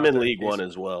those. I'm out in there League case. One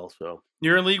as well. So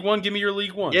You're in League One. Give me your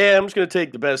League One. yeah, I'm just going to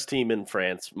take the best team in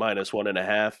France,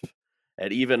 -1.5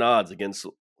 at even odds against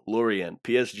Lorient.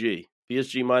 PSG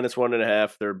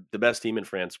 -1.5. They're the best team in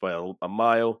France by a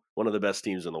mile. One of the best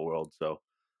teams in the world. So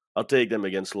I'll take them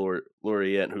against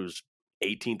Lorient, who's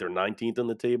 18th or 19th on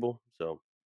the table. So,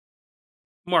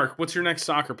 Mark, what's your next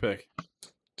soccer pick?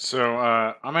 So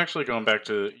I'm actually going back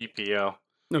to EPL.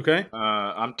 Okay.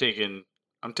 I'm taking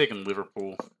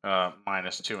Liverpool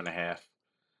 -2.5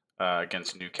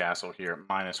 against Newcastle here at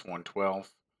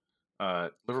 -112.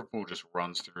 Liverpool just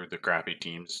runs through the crappy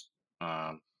teams.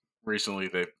 Recently,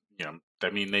 they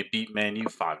beat Man U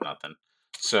 5-0.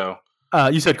 So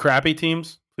you said crappy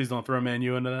teams. Please don't throw Man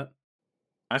U into that.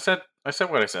 I said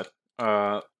what I said.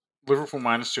 Liverpool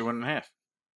 -2.5.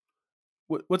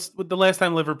 What's the last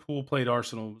time Liverpool played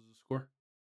Arsenal? Was the score?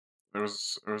 It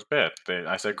was bad.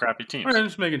 I said crappy teams. All right, I'm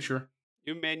just making sure.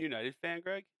 You a Man United fan,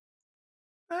 Greg?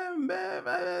 I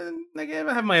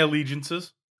have my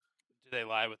allegiances. Do they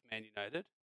lie with Man United?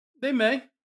 They may,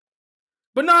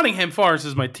 but Nottingham Forest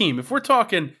is my team. If we're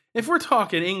talking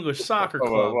English soccer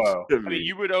clubs, I mean,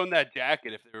 you would own that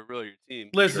jacket if they were really your team.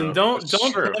 listen, don't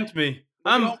tempt me.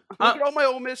 Look at all my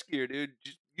Ole Miss gear, dude.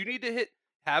 You need to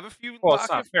have a few. Well, it's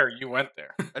not fair. You went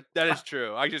there. That is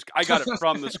true. I got it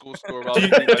from the school store. While Do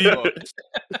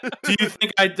do you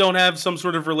think I don't have some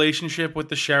sort of relationship with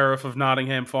the sheriff of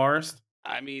Nottingham Forest?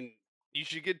 I mean, you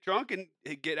should get drunk and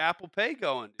get Apple Pay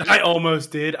going. Dude. I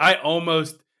almost did.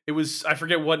 It was, I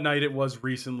forget what night it was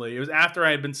recently. It was after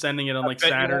I had been sending it on like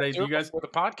Saturdays. You guys for the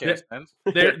podcast, man.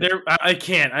 I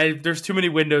can't. There's too many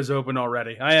windows open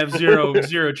already. I have zero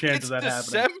chance of that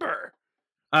December.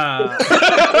 happening.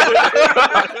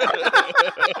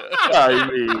 I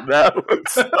mean, that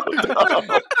was so dumb.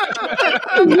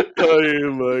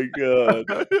 Oh my god.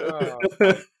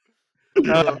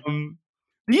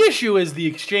 The issue is the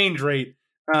exchange rate.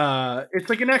 It's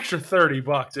like an extra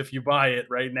 $30 if you buy it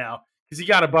right now because you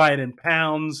got to buy it in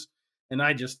pounds, and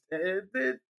I just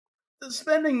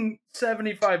spending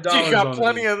 $75. You got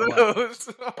plenty of those.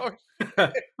 Look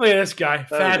at this guy,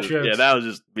 fat jokes. Yeah, that was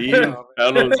just mean.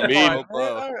 That was mean.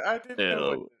 I didn't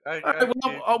know.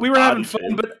 We were having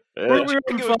fun, but we were having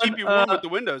It would fun. keep you warm with the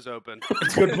windows open.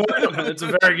 It's a good point. It's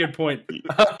a very good point.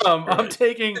 I'm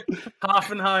taking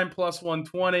Hoffenheim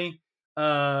 +120.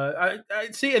 I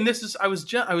see, and this is I was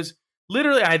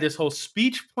literally I had this whole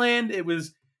speech planned. It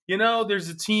was there's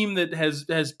a team that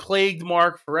has plagued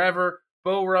Mark forever,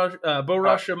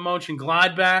 Borussia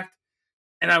Mönchengladbach,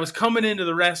 and I was coming into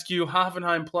the rescue.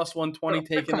 Hoffenheim +120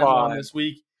 taking them on this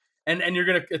week, and you're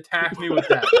gonna attack me with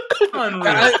that.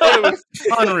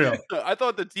 Unreal. I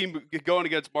thought the team going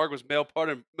against Mark was male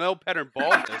pattern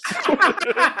baldness.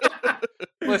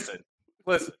 Listen.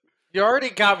 You already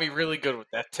got me really good with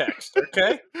that text,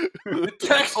 okay? The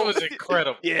text was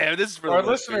incredible. Yeah, this is for our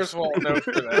listeners won't know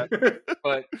for that,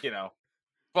 but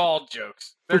bald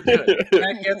jokes, they're good.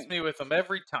 That gets me with them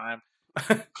every time,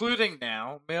 including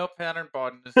now. Male pattern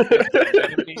baldness is an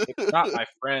enemy. It's not my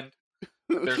friend.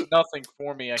 There's nothing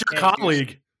for me. It's your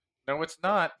colleague. No, it's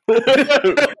not.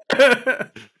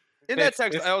 In that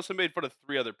text, I also made fun of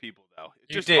 3 other people, though.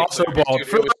 You did. Also bald.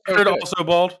 Dude, Also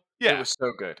bald. Yeah, it was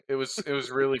so good. It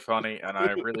was really funny, and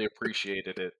I really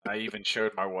appreciated it. I even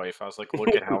showed my wife. I was like, "Look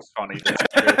at how funny this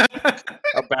is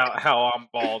about how I'm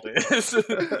bald is."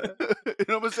 It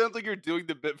almost sounds like you're doing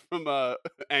the bit from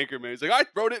Anchorman. He's like, "I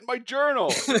wrote it in my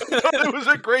journal. It was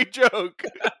a great joke."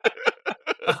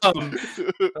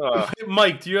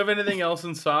 Mike, do you have anything else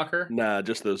in soccer? Nah,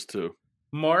 just those 2.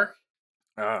 Mark?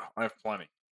 I have plenty.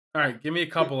 All right, give me a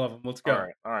couple of them. Let's go.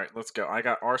 All right, let's go. I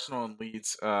got Arsenal and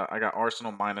Leeds. I got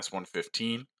Arsenal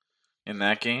 -115 in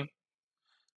that game.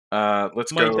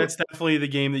 Let's Mike, go. that's definitely the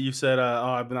game that you said,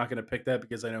 I'm not going to pick that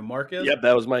because I know Mark is. Yep,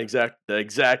 that was my exact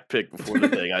pick before the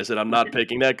thing. I said I'm not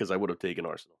picking that because I would have taken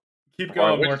Arsenal. Keep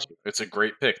going, Mark. It's a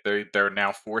great pick. They're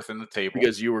now 4th in the table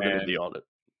Because you were going to be on it.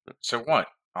 So what?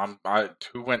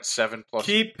 Who went 7+?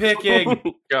 Keep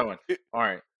picking. Going. All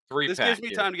right. 3-pack. This gives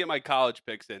me time to get my college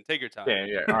picks in. Take your time.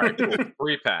 Yeah. All right. Cool.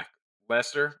 3-pack.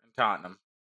 Leicester and Tottenham.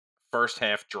 First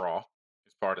half draw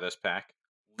is part of this pack.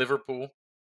 Liverpool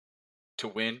to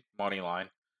win money line.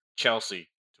 Chelsea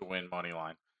to win money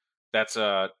line. That's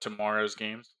tomorrow's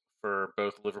games for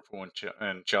both Liverpool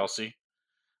and Chelsea.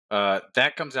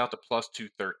 That comes out to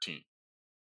 +213.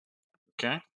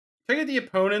 Okay. Can I get the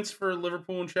opponents for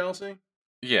Liverpool and Chelsea?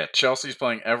 Yeah, Chelsea's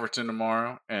playing Everton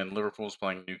tomorrow, and Liverpool's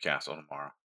playing Newcastle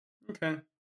tomorrow. Okay.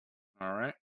 All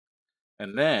right.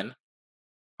 And then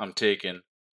I'm taking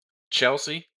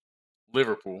Chelsea,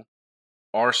 Liverpool,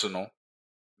 Arsenal,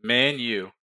 Man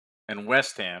U, and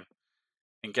West Ham.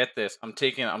 And get this, I'm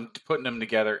putting them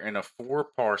together in a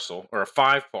 4-parcel or a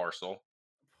 5-parcel.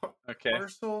 Okay.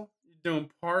 Parcel? You doing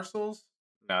parcels?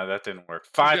 No, that didn't work.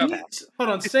 5 packs.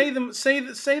 Hold on. Say them.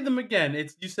 Say them again.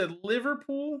 You said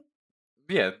Liverpool.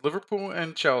 Yeah, Liverpool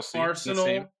and Chelsea.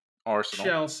 Arsenal.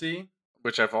 Chelsea.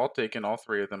 Which I've all taken, all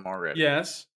 3 of them already.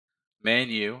 Yes. Man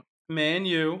U.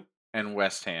 And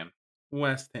West Ham.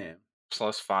 Plus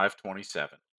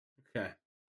 527. Okay.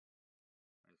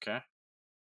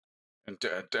 And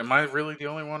am I really the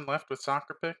only one left with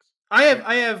soccer picks?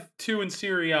 I have 2 in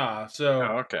Serie A. So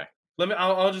okay.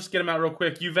 I'll just get them out real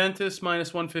quick. Juventus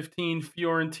 -115,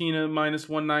 Fiorentina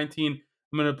 -119.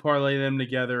 I'm going to parlay them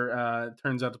together. It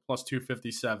turns out to plus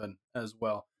 257 as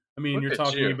well. I mean, you're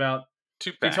talking about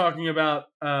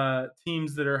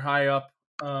teams that are high up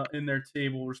in their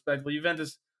table, respectively.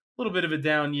 Juventus, a little bit of a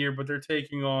down year, but they're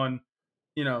taking on,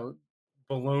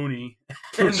 baloney.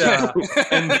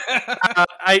 and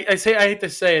I hate to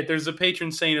say it. There's a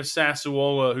patron saint of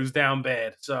Sassuolo who's down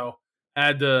bad, so I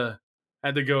had to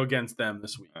go against them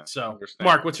this week. So,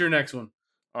 Mark, what's your next one?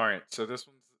 All right, so this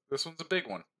one's a big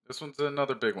one. This one's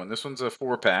another big one. This one's a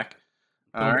 4-pack.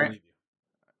 All right.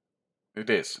 It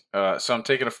is. So I'm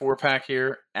taking a 4-pack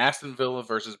here. Aston Villa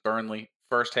versus Burnley,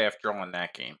 first half draw in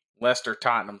that game. Leicester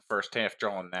Tottenham, first half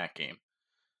draw in that game.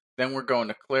 Then we're going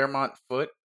to Clermont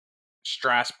Foot,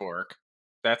 Strasbourg.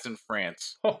 That's in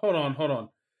France. Oh, hold on.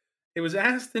 It was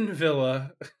Aston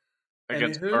Villa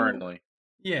against Burnley.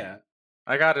 Yeah.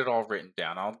 I got it all written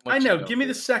down. I know. Give me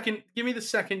the second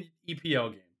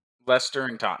EPL game. Leicester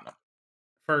and Tottenham.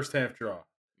 First half draw.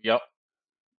 Yep.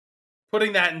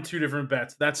 Putting that in 2 different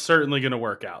bets, that's certainly going to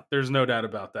work out. There's no doubt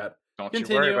about that. Don't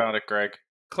you worry about it, Greg.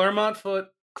 Clermont Foot,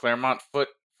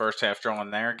 first half draw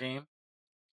in their game.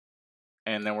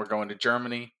 And then we're going to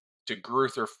Germany to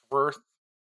Greuther Fürth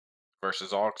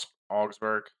versus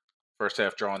Augsburg. First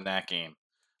half draw in that game.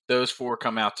 Those 4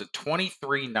 come out to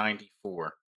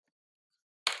 23.94.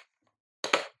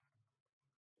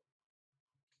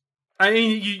 I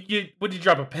mean, you would you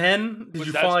drop a pen? Did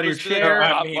you fall out of your chair?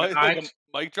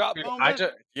 Mic drop moment?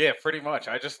 Yeah, pretty much.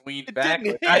 I just leaned back.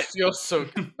 I feel so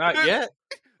not yet.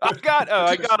 I got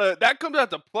that comes out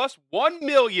to plus 1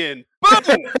 million. Boom!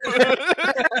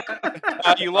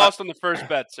 You lost on the first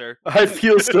bet, sir. I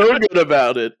feel so good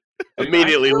about it.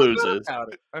 Immediately loses.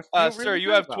 Sir, you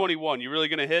have 21. You really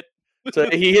gonna hit? So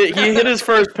he hit his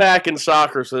first pack in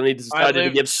soccer, so then he decided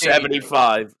to give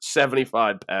 75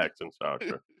 packs in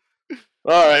soccer.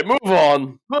 All right, move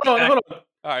on. Hold on. All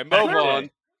right, move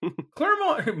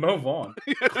on.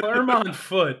 Clermont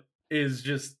Foot is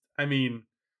just, I mean,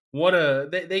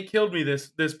 they killed me this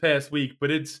past week,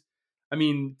 but it's, I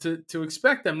mean, to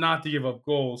expect them not to give up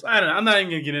goals. I don't know. I'm not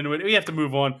even going to get into it. We have to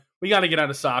move on. We got to get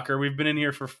out of soccer. We've been in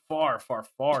here for far too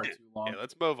long. Yeah,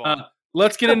 let's move on.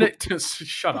 Let's get into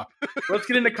shut up. Let's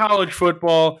get into college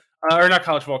football, or not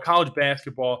college football, college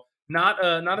basketball. Not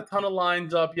a ton of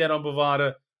lines up yet on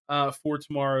Bovada for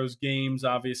tomorrow's games.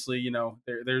 Obviously,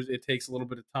 it takes a little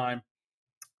bit of time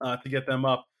to get them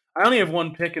up. I only have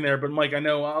 1 pick in there, but Mike, I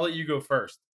know I'll let you go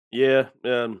first. Yeah,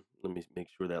 let me make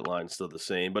sure that line's still the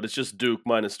same, but it's just Duke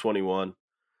 -21.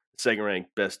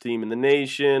 Second-ranked best team in the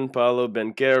nation. Paulo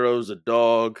Banchero's a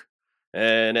dog.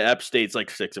 And App State's like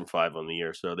 6-5 on the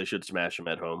year, so they should smash them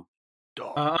at home.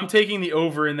 I'm taking the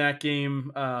over in that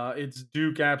game. It's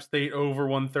Duke App State over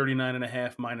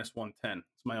 139.5 -110.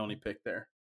 It's my only pick there.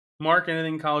 Mark,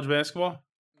 anything college basketball?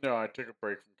 No, I took a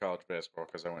break from college basketball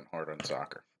because I went hard on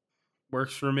soccer.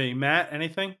 Works for me. Matt,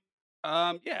 anything?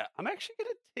 Yeah, I'm actually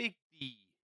gonna take the.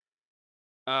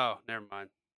 Oh, never mind.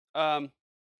 I'm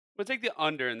gonna take the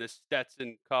under in this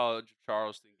Stetson College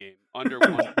Charleston game. Under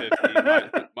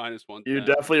 150 minus 110. You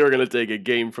definitely were gonna take a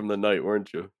game from the night,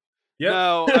 weren't you? Yeah.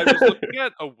 No, I was looking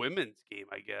at a women's game.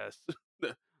 I guess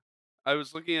I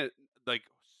was looking at like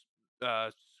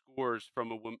scores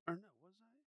from a woman. Or no, was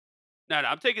I? No,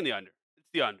 I'm taking the under. It's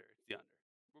the under.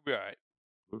 We'll be all right.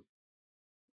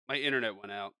 My internet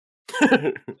went out.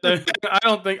 I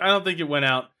don't think it went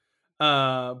out.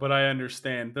 But I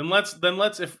understand. Then let's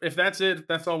if that's it, if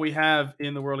that's all we have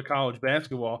in the world of college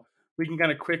basketball, we can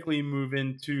kind of quickly move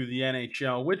into the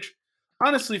NHL, which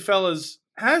honestly, fellas,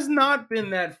 has not been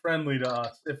that friendly to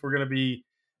us. If we're gonna be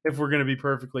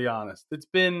perfectly honest, it's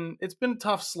been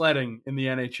tough sledding in the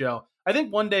NHL. I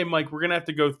think one day, Mike, we're gonna have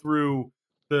to go through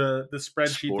the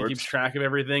spreadsheet that keeps track of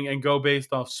everything and go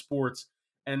based off sports.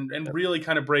 And really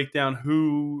kind of break down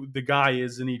who the guy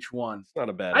is in each one. It's not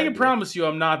a bad I idea. can promise you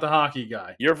I'm not the hockey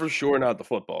guy. You're for sure not the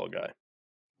football guy.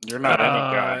 You're not any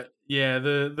guy. Yeah,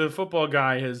 the football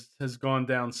guy has gone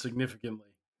down significantly.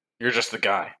 You're just the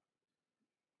guy.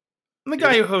 I'm the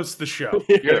guy who hosts the show.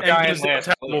 You're the and guy in gives last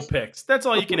terrible place. picks. That's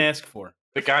all you can ask for.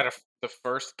 The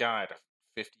first guy to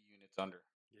 50 units under.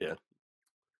 Yeah.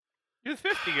 You're the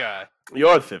 50 guy.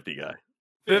 You're the 50 guy.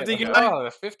 50 Yeah, guy? Oh,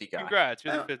 the 50 guy. Congrats,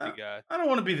 you're the 50 guy. I don't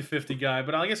want to be the 50 guy,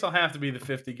 but I guess I'll have to be the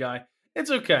 50 guy.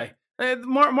 It's okay.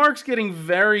 Mark's getting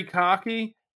very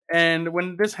cocky, and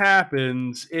when this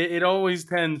happens, it always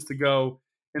tends to go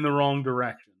in the wrong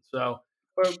direction. So,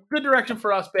 good direction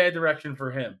for us, bad direction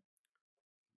for him.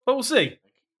 But we'll see.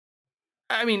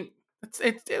 I mean,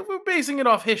 we're basing it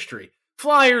off history.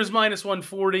 Flyers minus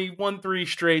 140, 1-3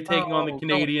 straight, taking on the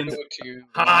Canadians.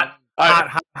 Hot.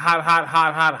 I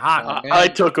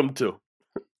took him too.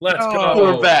 Let's go.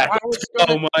 We're back.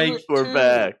 Mike. We're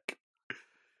back.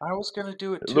 I was going to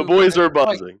do it too. The boys are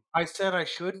buzzing. I said I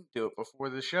shouldn't do it before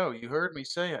the show. You heard me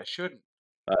say I shouldn't.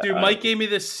 Dude, Mike gave me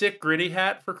this sick Gritty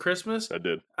hat for Christmas. I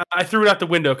did. I threw it out the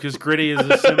window because Gritty is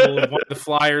a symbol of one of the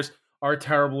Flyers, our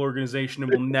terrible organization,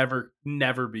 and will never,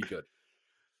 never be good.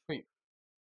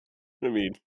 I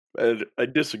mean, I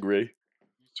disagree.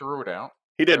 You threw it out.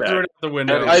 He didn't. Threw it out the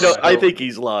window. I think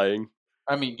he's lying.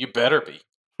 I mean, you better be.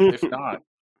 If not,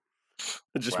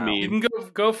 It's just Wow. You mean. can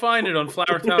go find it on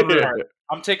Flowertown Road.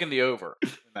 I'm taking the over in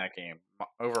that game.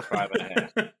 Over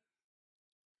 5.5. So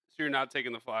you're not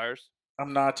taking the Flyers?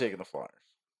 I'm not taking the Flyers.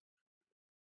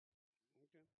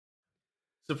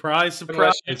 Surprise,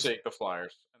 Unless surprise. you take the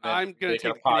Flyers. and then I'm going to make it a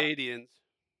take the pot. Canadians.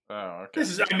 Oh, okay. This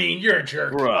is, I mean, you're a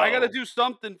jerk. Bro. I got to do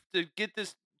something to get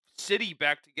this city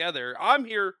back together. I'm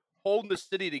here holding the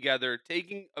city together,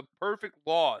 taking a perfect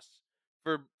loss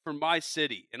for my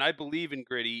city. And I believe in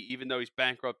Gritty, even though he's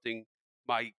bankrupting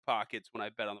my pockets when I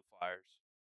bet on the Flyers.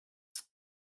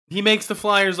 He makes the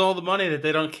Flyers all the money that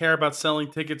they don't care about selling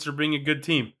tickets or being a good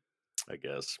team. I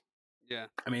guess. Yeah.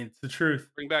 I mean, it's the truth.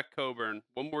 Bring back Coburn.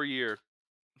 One more year.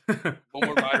 One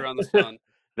more ride around the sun.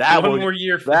 One more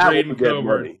year for that Braden would get Coburn.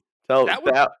 money.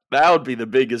 That would be the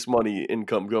biggest money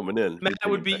income coming in. Matt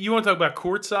would be. You want to talk about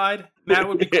courtside? Matt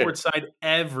would be courtside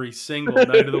every single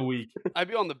night of the week. I'd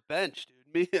be on the bench, dude.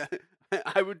 Me,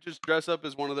 I would just dress up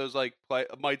as one of those like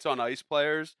Mites on Ice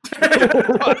players.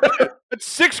 That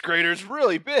sixth grader's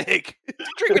really big.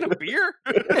 Drinking a beer.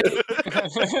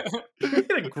 He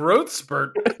had a growth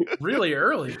spurt really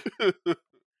early.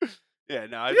 Yeah,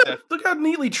 no. Look how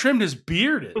neatly trimmed his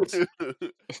beard is. That's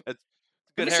Let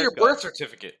good me see your haircut. birth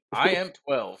certificate. I am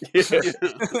 12. It's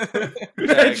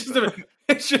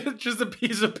just a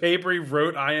piece of paper he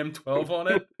wrote "I am 12" on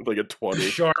it. like a 20.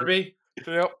 Sharpie.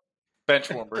 Yep. Bench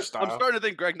warmer style. I'm starting to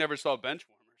think Greg never saw bench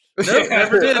warmers. Nope,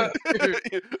 never did.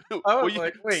 I was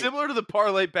like, wait. Similar to the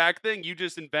parlay back thing, you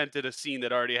just invented a scene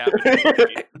that already happened.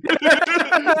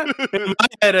 In my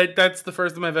head, that's the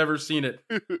first time I've ever seen it.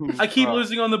 I keep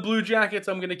losing on the Blue Jackets.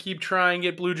 I'm going to keep trying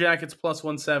get Blue Jackets plus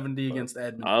 170 against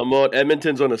Edmonton. I'm on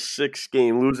Edmonton's on a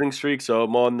 6-game losing streak, so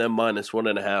I'm on them minus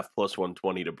 1.5 plus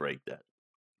 120 to break that.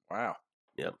 Wow.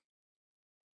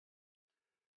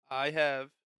 I have.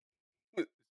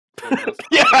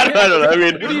 Yeah, I don't know. I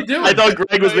mean, What are you doing? I thought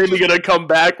Greg was maybe going to come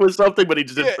back with something, but he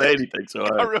just didn't say anything. So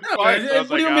What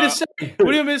do you want me to say?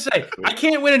 What do you want me to say? I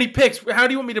can't win any picks. How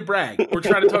do you want me to brag or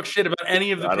try to talk shit about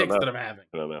any of the I don't picks know. that I'm having?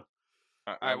 I don't know.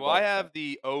 All right. Well, I have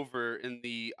the over in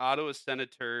the Ottawa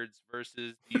Senators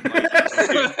versus the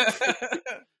Lightning.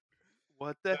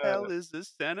 What the hell is a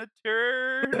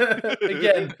senator?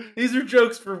 Again, these are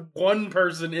jokes for one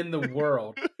person in the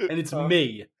world, and it's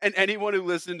me. And anyone who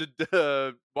listened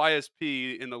to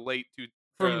YSP in the late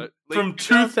From 2000s?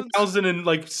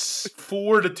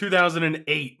 2004 to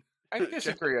 2008. I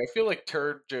disagree. I feel like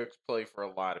turd jokes play for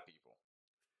a lot of people.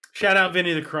 Shout out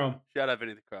Vinny the Chrome. Shout out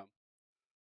Vinny the Crumb.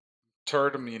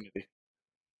 Turd immunity.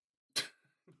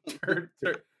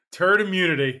 Turd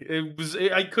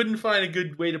immunity. I couldn't find a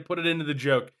good way to put it into the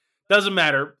joke. Doesn't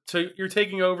matter. So you're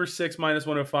taking over 6 minus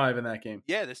 105 in that game.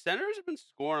 Yeah, the Senators have been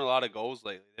scoring a lot of goals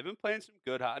lately. They've been playing some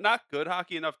good hockey. Not good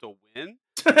hockey enough to win.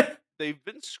 They've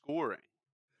been scoring.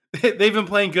 They've been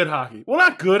playing good hockey. Well,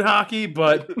 not good hockey,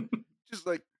 but Just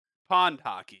like pond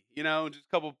hockey, you know, just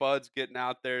a couple buds getting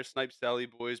out there, Snipe Selly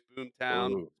boys,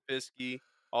 Boomtown, Ooh. Bisky,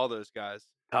 all those guys.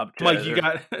 Top Mike, you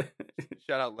got.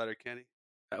 Shout out Letterkenny.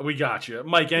 We got you,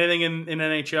 Mike. Anything in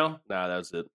NHL? Nah, that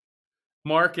was it.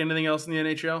 Mark, anything else in the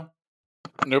NHL?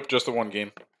 Nope, just the one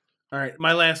game. All right,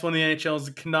 my last one in the NHL is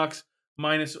the Canucks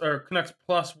Canucks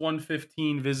plus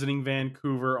 115 visiting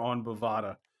Vancouver on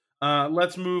Bovada.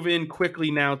 Let's move in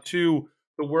quickly now to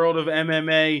the world of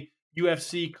MMA.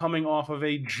 UFC coming off of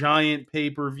a giant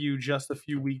pay-per-view just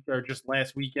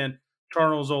last weekend.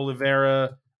 Charles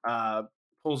Oliveira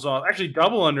pulls off actually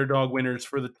double underdog winners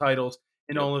for the titles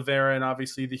in Yep. Oliveira and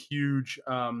obviously the huge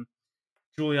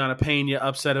Juliana Pena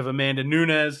upset of Amanda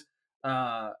Nunes.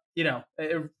 A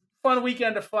fun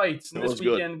weekend of fights. And It this was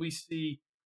good. weekend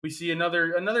we see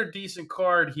another decent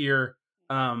card here.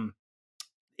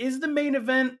 Is the main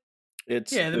event?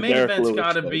 It's The main Derek event's Lewis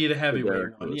got to fight. be the The heavyweight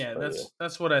Derek one. Lewis Yeah, fight,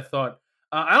 that's what I thought.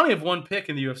 I only have one pick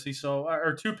in the UFC,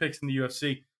 or 2 picks in the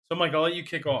UFC. So, Mike, I'll let you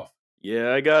kick off.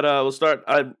 Yeah, I got. We'll start.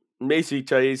 Macy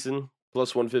Tyson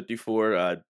plus 154.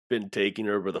 I've been taking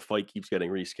her, but the fight keeps getting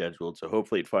rescheduled. So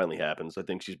hopefully it finally happens. I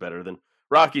think she's better than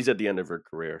Rocky's at the end of her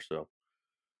career. So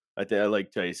I think I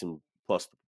like Tyson plus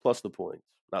the points,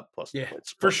 not plus the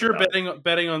points. For plus sure, the odds.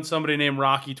 betting on somebody named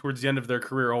Rocky towards the end of their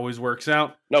career always works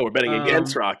out. No, we're betting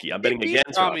against Rocky. I'm betting He beat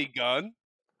against Tommy Rocky. Gunn.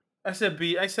 I said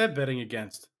betting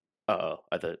against. I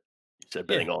thought you said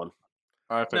betting on.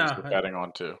 I think Nah, you're betting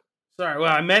on too. Sorry,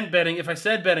 well, I meant betting. If I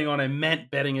said betting on, I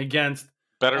meant betting against.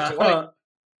 Better to like.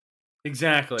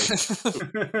 Exactly.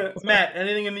 Matt,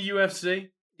 anything in the UFC?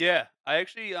 Yeah, I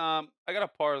actually I got a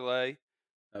parlay.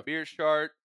 Okay.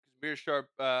 Meerschaert,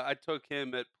 I took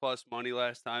him at plus money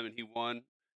last time and he won.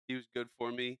 He was good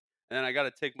for me. And then I got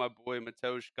to take my boy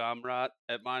Mateusz Gamrot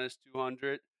at minus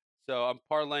 200. So I'm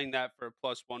parlaying that for a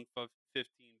plus 115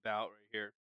 bout right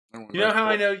here. You know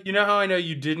how I know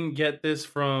you didn't get this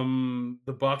from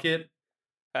the bucket?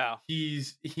 How?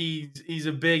 He's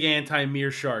a big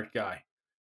anti-Meerschaert guy.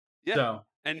 Yeah. So,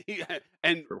 And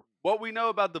what we know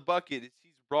about the bucket is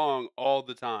he's wrong all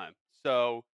the time.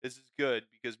 So this is good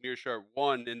because Meerschaert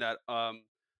won in that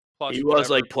plus. He was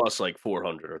whatever. plus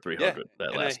 400 or 300 that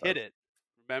and last I hit time. it.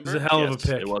 Remember? It was a hell of a Yes,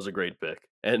 pick. It was a great pick.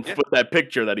 And Yeah. with that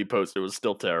picture that he posted, it was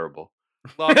still terrible.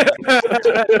 Love it.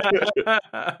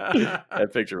 That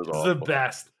picture was It's awful. the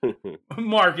best.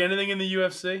 Mark, anything in the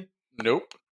UFC?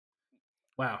 Nope.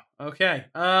 Wow. Okay.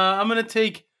 I'm gonna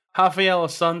take Rafael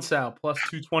Assunção plus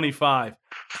 225.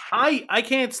 I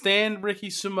can't stand Ricky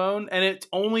Simón, and it's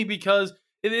only because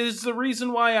it is the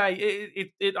reason why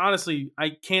it honestly I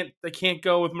can't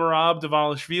go with Merab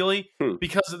Dvalishvili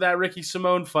because of that Ricky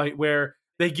Simón fight where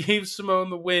they gave Simón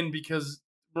the win because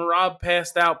Merab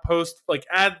passed out as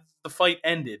the fight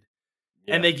ended,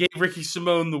 and they gave Ricky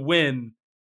Simón the win.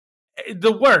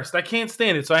 The worst. I can't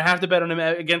stand it, so I have to bet on him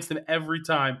against him every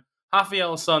time.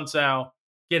 Rafael Assunção,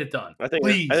 get it done. I think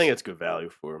it's good value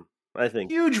for him. I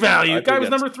think Huge value. I The guy think was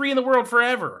that's- number 3 in the world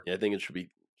forever. Yeah, I think it should be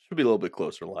a little bit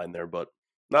closer line there, but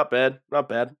not bad. Not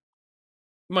bad.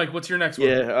 Mike, what's your next one?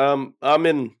 Yeah,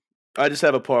 I just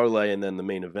have a parlay and then the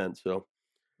main event, so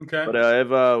Okay. but I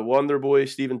have Wonder Boy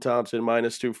Stephen Thompson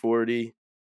minus 240.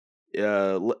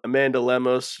 Amanda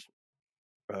Lemos,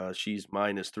 she's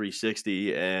minus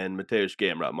 360, and Mateusz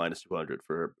Gamrot minus 200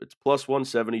 for her. It's plus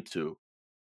 172.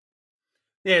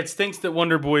 Yeah, it stinks that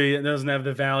Wonder Boy doesn't have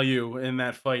the value in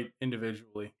that fight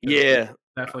individually. Yeah,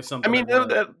 Definitely something. I mean wanted.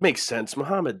 that makes sense.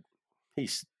 Muhammad,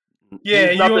 he's Yeah,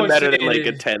 you nothing always better say than like a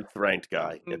it- 10th ranked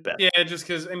guy at best. Yeah, just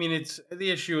because it's the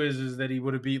issue is that he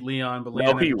would have beat Leon, but No,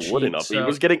 Leon he had to wouldn't cheat, have. He so-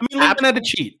 was getting Leon had to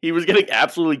cheat. He was getting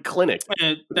absolutely clinic.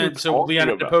 And so talking Leon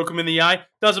had to about? poke him in the eye.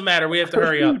 Doesn't matter. We have to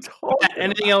hurry up.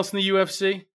 Anything else? else in the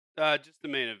UFC? Just the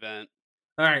main event.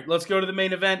 All right, let's go to the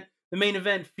main event. The main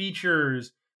event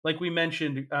features, like we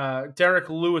mentioned, Derek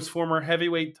Lewis, former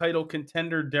heavyweight title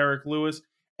contender Derek Lewis,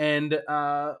 and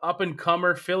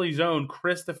up-and-comer Philly's own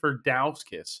Christopher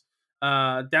Dauskas.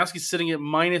 Dauskas sitting at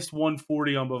minus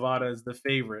 140 on Bovada as the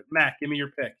favorite. Matt, give me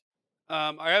your pick.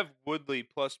 I have Woodley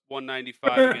plus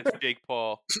 195 against Jake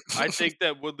Paul. I think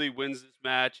that Woodley wins this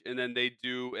match, and then they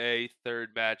do a third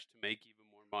match to make even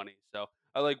more money. So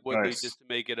I like Woodley Nice. just to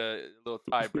make it a little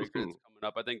tiebreaker that's coming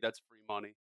up. I think that's free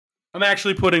money. I'm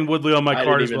actually putting Woodley on my I didn't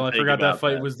card as even well. I think forgot that about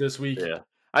fight that. was this week. Yeah.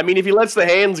 I mean, if he lets the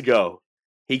hands go,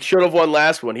 he should have won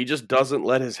last one. He just doesn't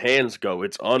let his hands go.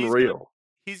 It's unreal.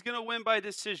 He's gonna win by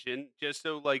decision, just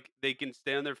so they can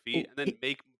stay on their feet and then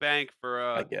make bank for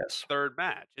I a guess. third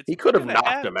match. He could have gonna knocked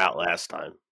happen. him out last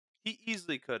time. He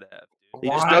easily could have, dude. He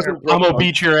just Why? doesn't. I'm going to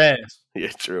beat your ass. Yeah,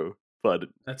 true. But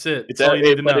That's it. it's That's all you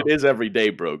need to know. it is every day,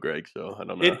 bro, Greg. So I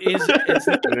don't know. It is. It's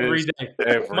not It every is day.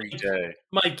 every Mike, day.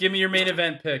 Mike, give me your main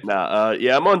event pick.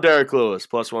 Yeah, I'm on Derek Lewis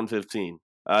plus 115.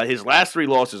 His last 3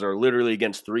 losses are literally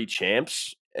against 3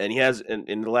 champs, and he has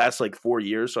in the last 4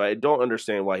 years. So I don't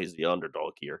understand why he's the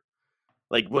underdog here.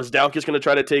 Was Dauskas going to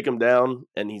try to take him down?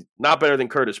 And he's not better than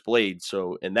Curtis Blades.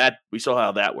 So in that we saw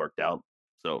how that worked out.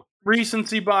 So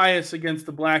Recency bias against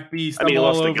the Black Beast. I mean, he I'm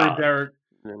all lost to over God. Derek.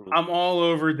 I'm all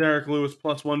over Derek Lewis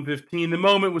plus 115. The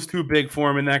moment was too big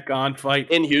for him in that Gone fight.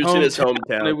 in Houston, his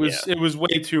hometown. It was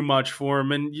way too much for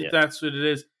him, and Yeah. that's what it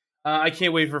is. I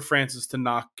can't wait for Francis to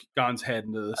knock Gon's head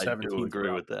into the I 17th do agree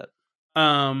round. with that.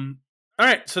 All All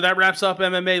right, so that wraps up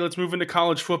MMA. Let's move into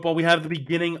college football. We have the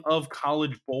beginning of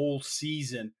college bowl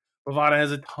season. Bovada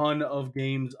has a ton of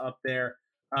games up there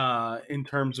in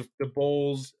terms of the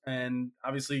bowls, and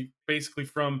obviously, basically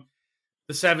from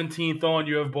the 17th on,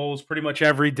 you have bowls pretty much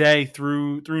every day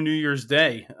through New Year's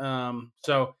Day.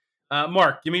 So,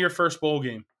 Mark, give me your first bowl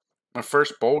game. My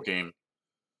first bowl game.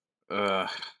 I'm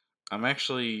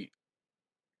actually,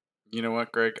 you know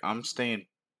what, Greg? I'm staying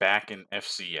back in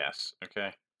FCS.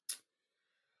 Okay.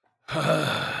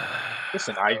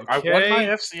 Listen, I won my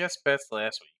FCS bets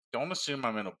last week. Don't assume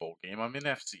I'm in a bowl game. I'm in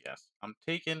FCS. I'm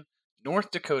taking North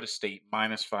Dakota State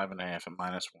minus 5.5 and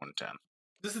minus 110.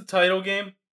 Is this a title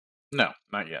game? No,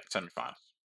 not yet. Semifinals.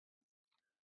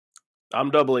 I'm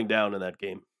doubling down in that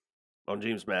game on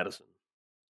James Madison.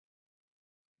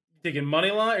 Taking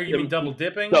money line, or you mean double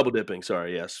dipping? Double dipping,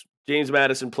 sorry, yes. James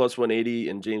Madison plus 180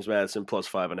 and James Madison plus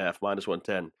 5.5, minus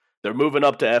 110. They're moving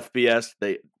up to FBS.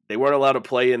 They weren't allowed to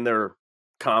play in their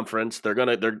conference. They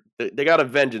got a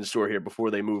vengeance tour here before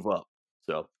they move up.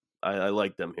 So I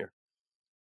like them here.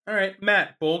 All right,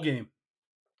 Matt, bowl game.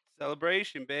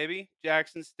 Celebration, baby.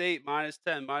 Jackson State minus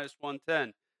 10, minus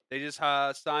 110. They just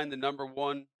signed the number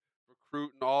 1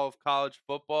 recruit in all of college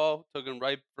football. Took him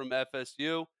right from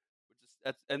FSU,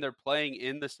 and they're playing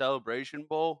in the Celebration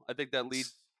Bowl. I think that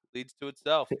leads to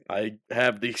itself. I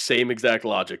have the same exact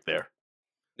logic there.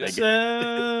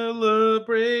 Celebrate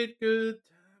good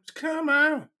times. Come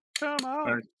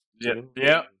on.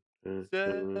 Yeah.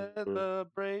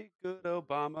 Celebrate good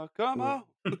Obama. Come on.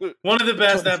 One of the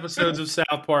best episodes of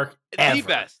South Park ever.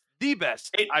 The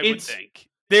best. I would think.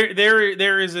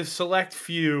 There is a select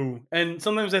few, and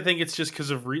sometimes I think it's just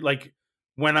because of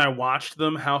when I watched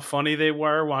them, how funny they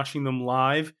were watching them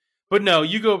live. But no,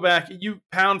 you go back, you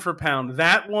pound for pound.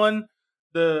 That one,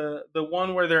 the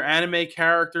one where they're anime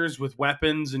characters with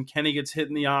weapons, and Kenny gets hit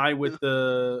in the eye with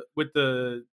the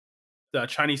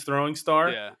Chinese throwing star.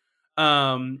 Yeah.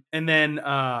 And then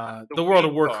the World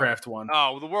of Warcraft one.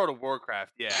 Oh, the World of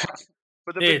Warcraft, yeah.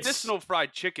 But the medicinal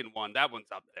fried chicken one, that one's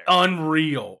up there.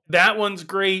 Unreal. That one's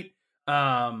great.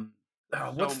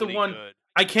 What's the one? Good.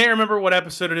 I can't remember what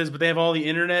episode it is, but they have all the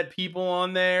internet people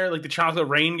on there, like the Chocolate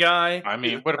Rain guy. I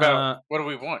mean, what about what do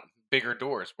we want? Bigger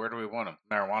doors. Where do we want them?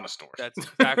 Marijuana stores. That's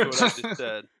exactly what I just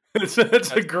said.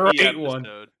 That's a great one.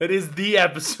 That is the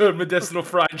episode, medicinal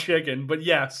fried chicken. But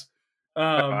yes,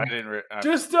 I didn't.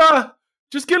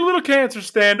 Just get a little cancer,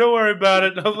 Stan. Don't worry about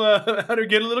it. How to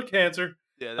get a little cancer.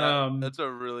 Yeah, that's a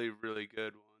really, really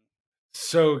good one.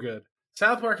 So good.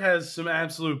 South Park has some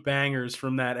absolute bangers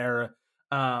from that era.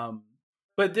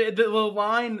 But the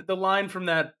line from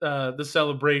that the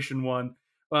Celebration one,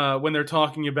 when they're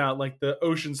talking about like the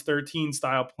Ocean's 13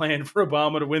 style plan for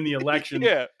Obama to win the election.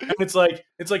 Yeah. And it's like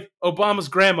Obama's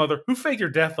grandmother, who faked her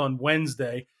death on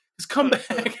Wednesday, has come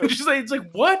back and she's like, it's like,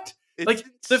 what? It's like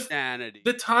insanity.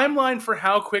 The timeline for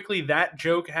how quickly that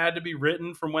joke had to be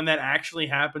written from when that actually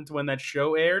happened to when that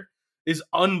show aired is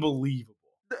unbelievable.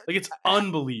 Like, it's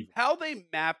unbelievable. How they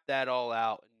mapped that all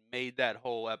out and made that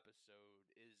whole episode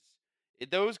is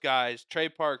those guys, Trey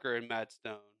Parker and Matt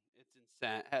Stone. It's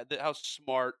insane how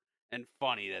smart and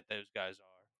funny that those guys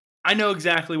are. I know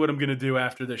exactly what I'm going to do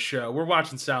after this show. We're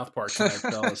watching South Park tonight,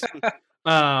 fellas.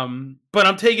 But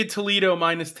I'm taking Toledo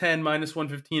minus 10, minus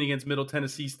 115 against Middle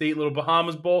Tennessee State. Little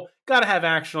Bahamas Bowl. Got to have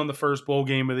action on the first bowl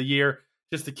game of the year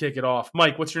just to kick it off.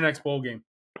 Mike, what's your next bowl game?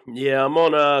 Yeah, I'm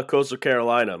on Coastal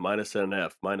Carolina, minus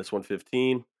 10.5, minus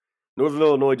 115. Northern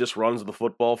Illinois just runs the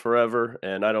football forever,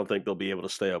 and I don't think they'll be able to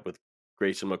stay up with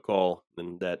Grayson McCall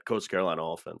and that Coastal Carolina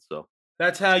offense. So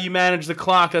that's how you manage the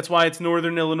clock. That's why it's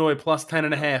Northern Illinois plus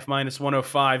 10.5, minus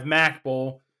 105. Mac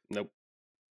Bowl. Nope.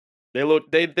 They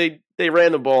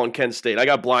ran the ball on Kent State. I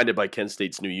got blinded by Kent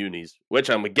State's new unis, which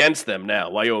I'm against them now.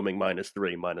 Wyoming minus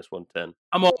 3, minus 110.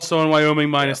 I'm also on Wyoming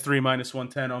minus 3, minus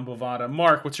 110 on Bovada.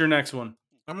 Mark, what's your next one?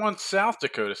 I'm on South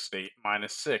Dakota State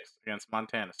minus 6 against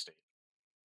Montana State.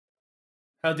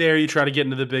 How dare you try to get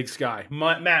into the big sky.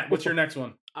 Matt, what's your next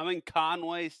one? I'm in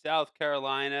Conway, South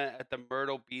Carolina at the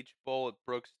Myrtle Beach Bowl at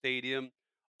Brooks Stadium.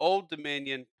 Old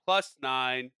Dominion plus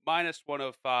 9, minus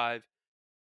 105.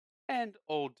 And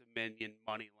Old Dominion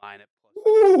money line at plus.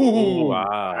 Ooh,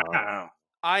 wow.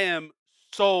 I am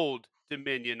sold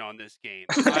Dominion on this game.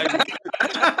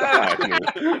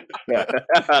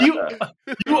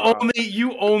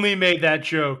 You only made that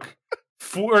joke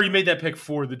or you made that pick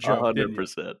for the joke.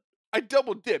 100%. I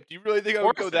double dipped. Do you really think I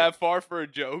would go that far for a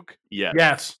joke? Yeah.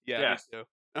 Yes. Yeah. Yes.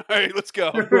 All right, let's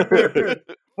go.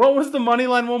 What was the money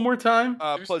line one more time?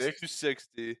 Plus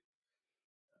 260.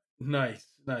 Nice.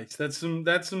 That's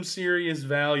some serious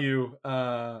value.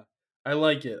 I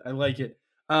like it.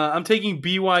 I'm taking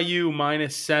BYU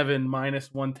 -7,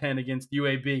 -110 against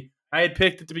UAB. I had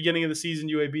picked at the beginning of the season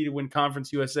UAB to win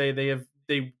Conference USA.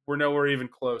 They were nowhere even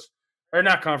close. Or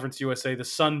not Conference USA, the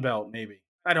Sun Belt maybe.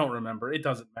 I don't remember. It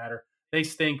doesn't matter. They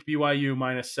stink. BYU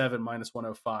 -7,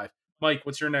 -105. Mike,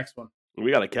 what's your next one? We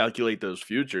got to calculate those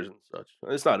futures and such.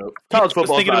 It's not over. College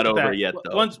football's not over yet,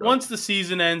 though. Once the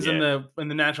season ends and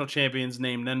the national champions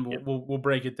name, then we'll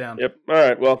break it down. Yep. All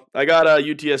right. Well, I got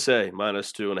UTSA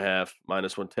 -2.5,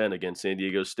 -110 against San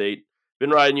Diego State.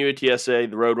 Been riding UTSA,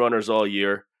 the Roadrunners, all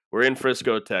year. We're in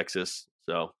Frisco, Texas,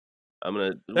 so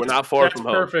we're not far from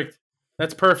home. Perfect.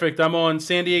 That's perfect. I'm on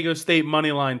San Diego State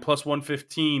money line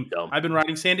 +115. Dumb. I've been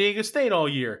riding San Diego State all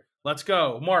year. Let's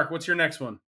go, Mark. What's your next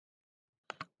one?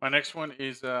 My next one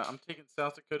is I'm taking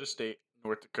South Dakota State,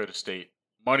 North Dakota State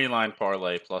money line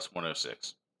parlay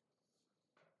 +106.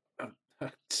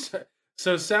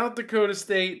 So South Dakota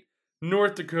State,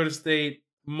 North Dakota State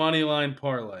money line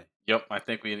parlay. Yep, I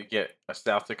think we need to get a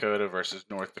South Dakota versus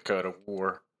North Dakota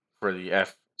war for the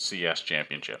FCS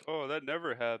championship. Oh, that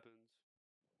never happens.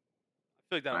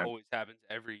 I feel like that always happens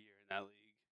every year in that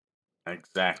league.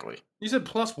 Exactly. You said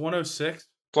 +106?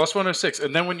 +106.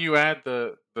 And then when you add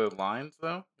the lines,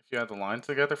 though, if you add the lines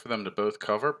together for them to both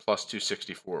cover,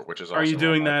 +264, which is also Are you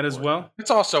doing that board as well?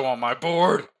 It's also on my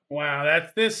board. Wow,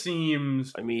 this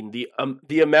seems... I mean, the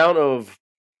amount of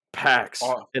packs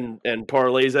and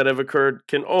parlays that have occurred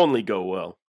can only go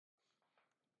well.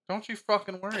 Don't you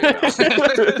fucking worry about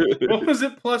it. What was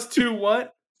it? +2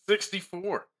 what?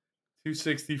 64.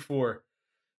 264.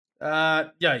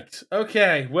 Yikes.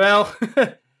 Okay, well,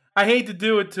 I hate to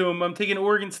do it to him. I'm taking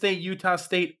Oregon State, Utah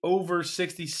State over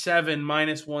 67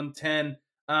 -110.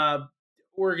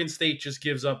 Oregon State just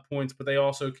gives up points, but they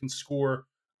also can score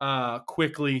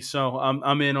quickly, so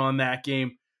I'm in on that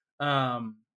game.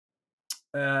 I'm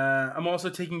also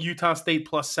taking Utah State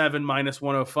 +7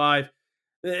 -105.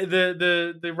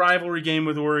 The rivalry game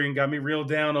with Oregon got me real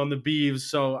down on the Beavs,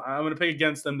 so I'm going to pick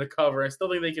against them to cover. I still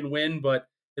think they can win, but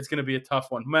it's going to be a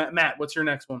tough one. Matt, what's your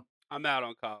next one? I'm out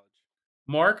on college.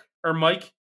 Mark or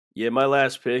Mike? Yeah, my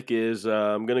last pick is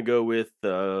I'm going to go with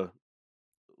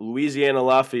Louisiana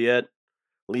Lafayette,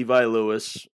 Levi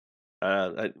Lewis.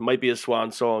 It might be a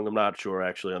swan song. I'm not sure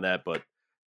actually on that, but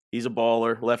he's a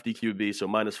baller, lefty QB, so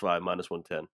 -5,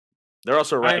 -110. They're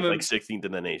also ranked like 16th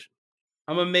in the nation.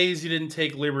 I'm amazed you didn't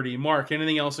take Liberty. Mark,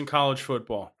 anything else in college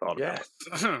football? Yes.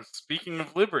 Speaking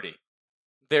of Liberty,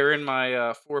 they're in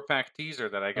my 4-pack teaser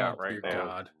that I got right now.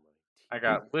 God. I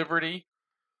got Liberty.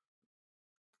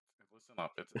 Listen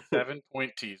up. It's a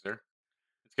 7-point teaser.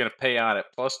 It's going to pay out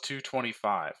at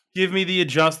 +225. Give me the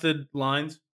adjusted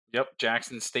lines. Yep.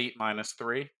 Jackson State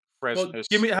 -3. Fresno. Well,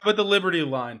 how about the Liberty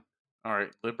line? All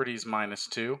right. Liberty's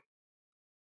 -2.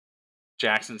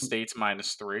 Jackson State's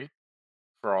 -3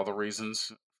 for all the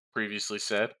reasons previously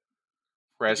said.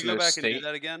 Fresno Can you go back State. and do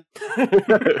that again?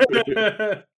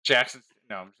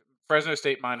 Fresno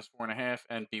State -4.5,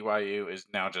 and BYU is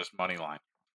now just money line.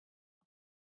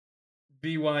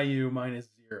 BYU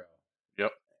 -0.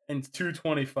 Yep. And it's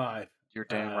 225. You're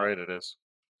damn right it is.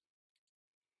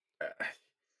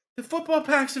 The football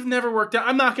packs have never worked out.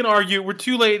 I'm not going to argue. We're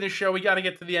too late in the show. We got to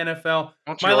get to the NFL.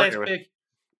 My last pick.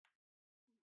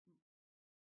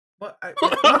 What? I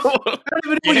don't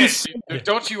even know what you said.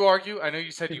 Don't you argue? I know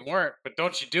you said you weren't, but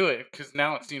don't you do it, because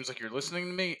now it seems like you're listening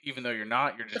to me, even though you're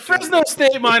not. You're just Fresno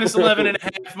State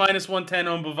 -11.5, -110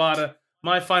 on Bovada.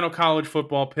 My final college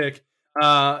football pick.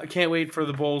 I can't wait for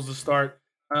the bowls to start.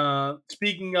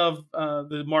 Speaking of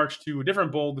the march to a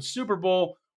different bowl, the Super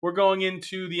Bowl, we're going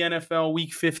into the NFL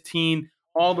Week 15.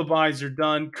 All the buys are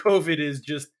done. COVID is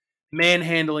just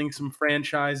manhandling some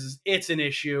franchises. It's an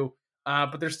issue.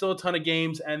 But there's still a ton of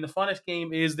games, and the funnest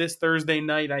game is this Thursday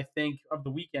night, I think, of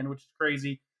the weekend, which is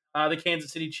crazy. The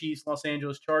Kansas City Chiefs, Los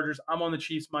Angeles Chargers. I'm on the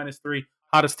Chiefs -3,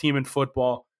 hottest team in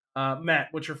football.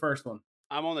 Matt, what's your first one?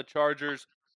 I'm on the Chargers,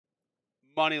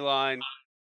 money line,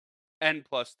 and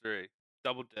 +3,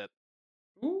 double dip.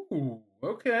 Ooh,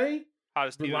 okay.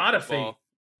 Hottest team a lot in of football. faith.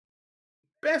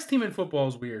 Best team in football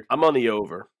is weird. I'm on the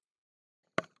over.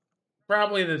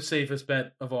 Probably the safest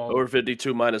bet of all. Over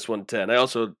 52 -110. I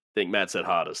also think Matt said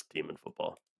hottest team in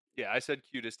football. Yeah, I said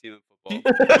cutest team in football.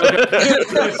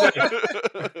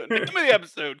 Name of the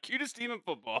episode, cutest team in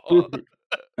football.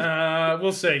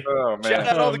 We'll see. Oh, man. Shout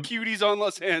out all the cuties on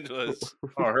Los Angeles.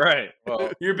 All right.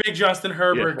 Well, you're a big Justin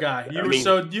Herbert guy.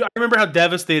 I remember how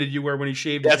devastated you were when he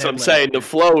shaved his That's head. what I'm saying. The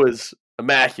flow is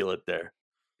immaculate there.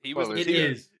 He was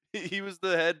He was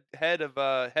the head of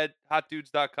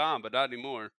hotdudes.com, but not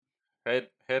anymore. Head.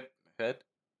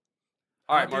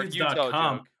 All right, Mark, you tell a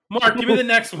joke. Mark, give me the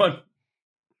next one.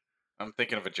 I'm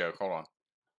thinking of a joke. Hold on.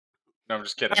 No, I'm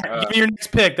just kidding. All right, give me your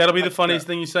next pick. That'll be the funniest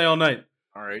thing you say all night.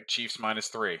 All right, Chiefs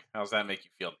 -3. How's that make you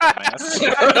feel, dumbass?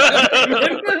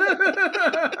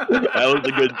 That was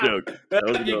a good joke. That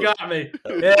was a You good got me.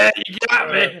 Yeah, you got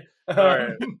me. All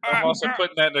right. I'm also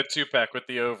putting that in a 2-pack with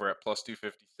the over at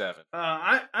 +257.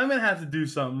 I'm going to have to do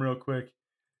something real quick.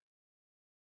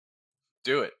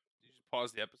 Do it. You just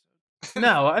pause the episode.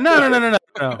 No. I'm gonna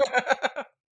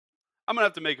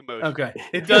have to make a motion. Okay.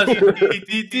 It does.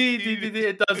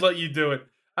 It does let you do it.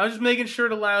 I was just making sure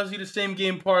it allows you to same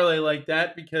game parlay like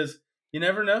that because you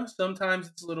never know. Sometimes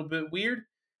it's a little bit weird.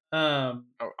 I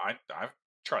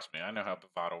trust me. I know how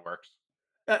Bovado works.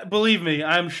 Believe me,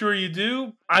 I'm sure you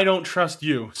do. I don't trust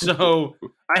you, so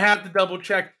I have to double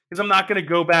check because I'm not going to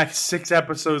go back 6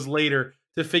 episodes later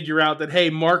to figure out that hey,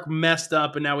 Mark messed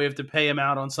up and now we have to pay him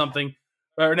out on something,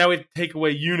 or now we have to take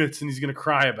away units and he's going to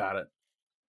cry about it.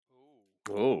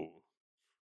 Oh.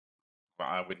 Well,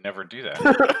 I would never do that.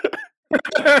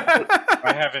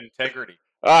 I have integrity.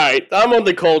 All right, I'm on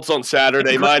the Colts on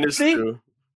Saturday, -2.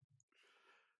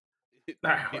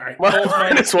 All right.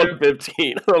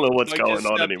 -115. I don't know what's Mike going just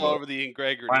on stepped anymore. over the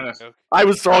Gregory joke. I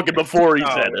was talking before he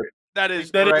said it. That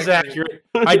is accurate.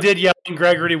 I did yell in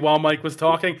Gregory while Mike was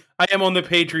talking. I am on the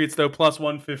Patriots though,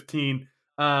 +115.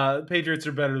 Patriots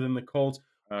are better than the Colts.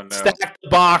 Oh, no. Stack the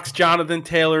box. Jonathan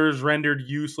Taylor is rendered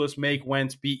useless. Make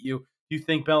Wentz beat you. You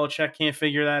think Belichick can't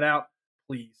figure that out?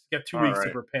 Please get 2 weeks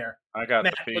to prepare. I got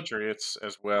Matt, the Patriots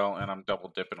as well, and I'm double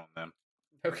dipping on them.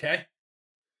 Okay.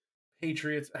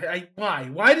 Patriots. Why?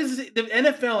 Why does the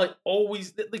NFL like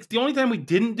always? Like the only time we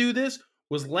didn't do this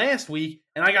was last week,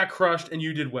 and I got crushed, and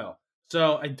you did well.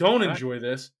 So I don't enjoy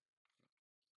this.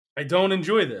 I don't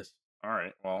enjoy this. All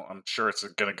right. Well, I'm sure it's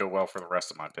going to go well for the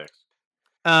rest of my picks.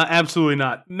 Absolutely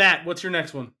not. Matt, what's your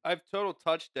next one? I have total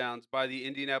touchdowns by the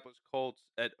Indianapolis Colts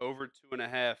at over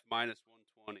 2.5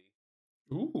 -120.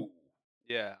 Ooh.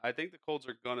 Yeah, I think the Colts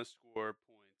are gonna score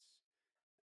points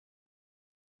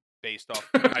based off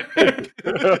my pick.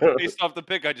 Based off the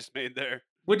pick I just made there.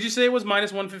 Would you say it was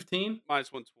 -115?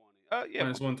 -120. Yeah,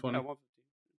 -120. Yeah, 115.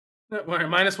 No,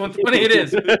 -120 it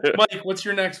is. Mike, what's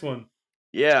your next one?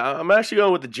 Yeah, I'm actually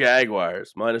going with the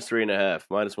Jaguars, -3.5,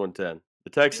 -110. The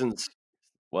Texans,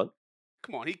 what?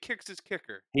 Come on, he kicks his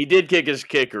kicker. He did kick his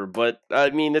kicker, but I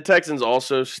mean the Texans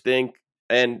also stink,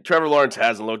 and Trevor Lawrence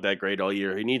hasn't looked that great all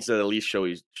year. He needs to at least show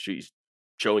he's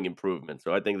showing improvement.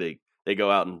 So I think they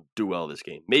go out and do well this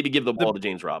game. Maybe give the ball to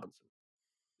James Robinson.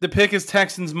 The pick is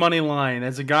Texans money line.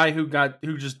 As a guy who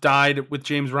just died with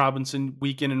James Robinson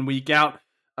week in and week out,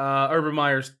 Urban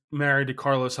Meyer's married to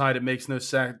Carlos Hyde. It makes no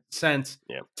sense.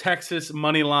 Yeah. Texans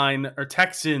money line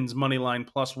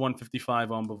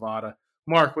 +155 on Bovada.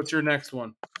 Mark, what's your next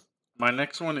one? My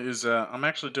next one is I'm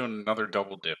actually doing another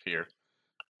double dip here.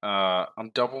 I'm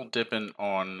double dipping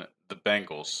on the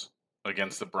Bengals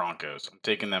against the Broncos. I'm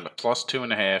taking them at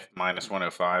 +2.5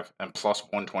 -105 and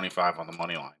 +125 on the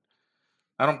money line.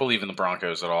 I don't believe in the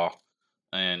Broncos at all,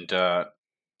 and the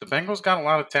Bengals got a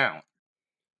lot of talent.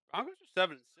 Broncos are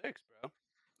 7-6, bro.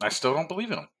 I still don't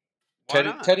believe in them. Why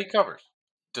not? Teddy covers.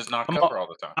 Does not cover all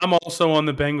the time. I'm also on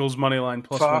the Bengals money line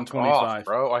 +125. Off,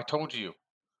 bro. I told you.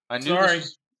 I knew. Sorry.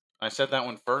 I said that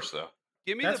one first, though.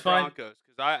 Give me That's the fine. Broncos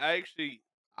because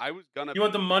I was gonna. You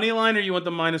want the money line or you want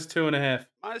the -2.5?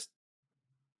 minus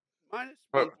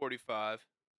 145.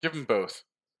 Give them both.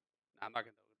 Nah, I'm not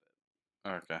gonna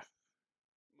go with it. Okay.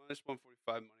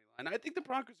 -145 money line. I think the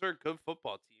Broncos are a good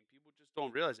football team. People just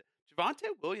don't realize it.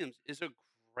 Javonte Williams is a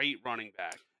great running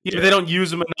back. Yeah, but they don't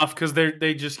use them enough because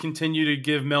they just continue to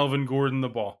give Melvin Gordon the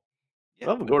ball. Yeah,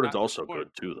 Melvin but Gordon's not also Gordon.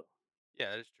 good too, though.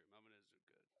 Yeah, that is true. Melvin is good.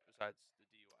 Besides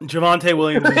the DUI. Javonte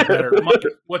Williams is better. Mike,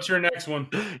 what's your next one?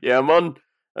 Yeah, I'm on.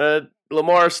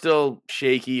 Lamar's still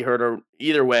shaky.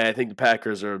 Either way, I think the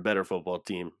Packers are a better football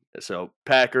team. So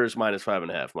Packers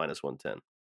 -5.5, -110.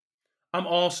 I'm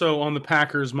also on the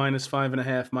Packers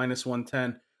 -5.5,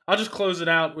 -110. I'll just close it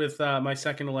out with my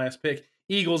second to last pick.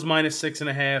 Eagles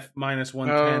 -6.5,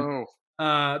 -110.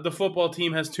 No. The football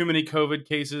team has too many COVID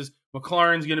cases.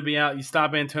 McLaurin's going to be out. You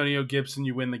stop Antonio Gibson,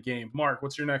 you win the game. Mark,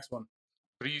 what's your next one?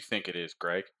 What do you think it is,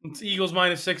 Greg? It's Eagles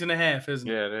 -6.5, isn't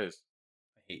it? Yeah, it is.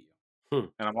 I hate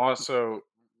you. And I'm also.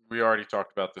 We already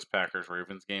talked about this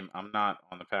Packers-Ravens game. I'm not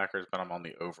on the Packers, but I'm on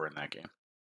the over in that game.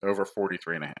 Over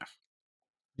 43.5.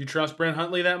 You trust Brent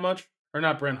Huntley that much? Or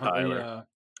not Brent Huntley? Tyler.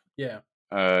 Yeah.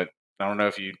 I don't know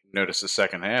if you noticed the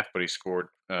second half, but he scored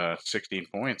 16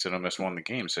 points and almost won the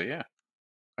game. So, yeah.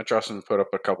 I trust him to put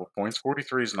up a couple points.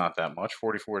 43 is not that much.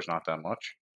 44 is not that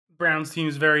much. Browns team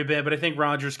is very bad, but I think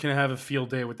Rodgers can have a field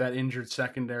day with that injured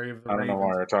secondary of the I don't know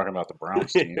why Ravens. we're talking about the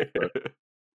Browns team. But,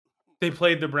 They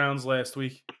played the Browns last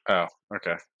week. oh,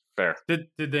 okay. Fair. Did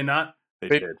they not? They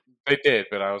They- did. They did,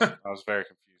 but I was very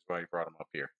confused why you brought them up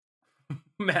here.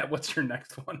 Matt, what's your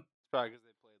next one? Probably because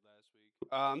they played last week.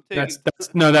 I'm taking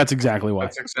That's exactly why.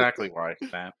 That's exactly why,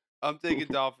 Matt. I'm taking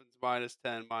Dolphins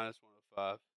 -10,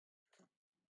 -105.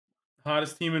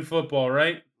 Hottest team in football,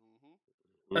 right?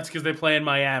 Mm-hmm. That's because they play in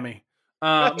Miami.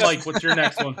 Mike, what's your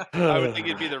next one? I would think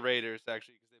it'd be the Raiders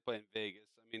actually because they play in Vegas.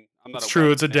 I mean, I'm not. It's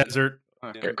true. It's a West fan. desert.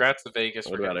 Congrats to Vegas.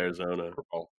 What for about getting Arizona? the Super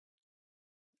Bowl.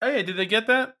 Hey, did they get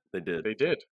that? They did. They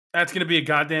did. That's going to be a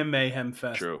goddamn mayhem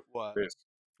fest. True. What? It is.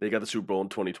 They got the Super Bowl in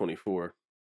 2024.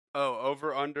 Oh,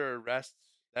 over under arrests.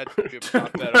 That should be a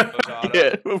prop bet on Bovada.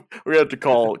 Yeah, we're gonna have to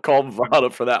call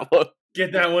Bovada for that one.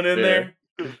 Get that one in Yeah. there.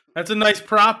 That's a nice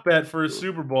prop bet for a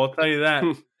Super Bowl. I'll tell you that.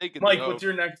 Taking Mike, the what's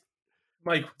your next?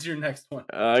 Mike, what's your next one?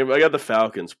 I got the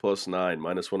Falcons +9,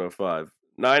 -105.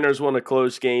 Niners won a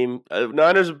close game.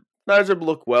 Niners have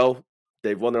looked well.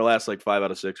 They've won their last like 5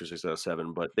 out of 6 or 6 out of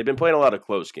 7, but they've been playing a lot of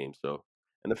close games. So,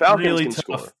 and the Falcons Really can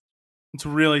tough. score. It's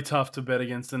really tough to bet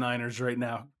against the Niners right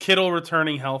now. Kittle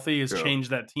returning healthy has True. changed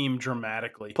that team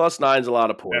dramatically. +9's a lot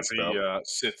of points. As Though. he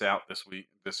sits out this week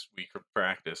of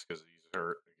practice because he's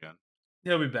hurt again.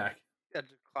 He'll be back. That's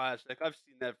a classic. I've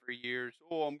seen that for years.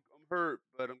 Oh, I'm hurt,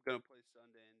 but I'm gonna play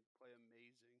Sunday and play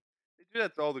amazing. They do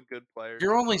that to all the good players.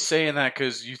 You're only saying that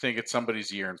because you think it's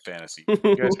somebody's year in fantasy. You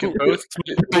guys can both.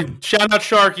 Shout out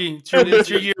Sharky. It's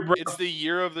your year, bro. It's the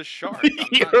year of the shark.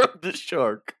 Year of the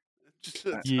shark.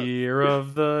 Year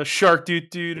of the shark. Do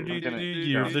do do do do. gonna-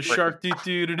 Year of the gonna shark. Do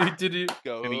do do do do do.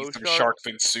 Go And eat some shark. shark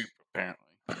fin soup, apparently.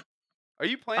 Are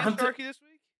you playing I'm t- Sharky this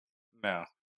week? No.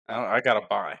 I got a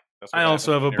buy. That's what I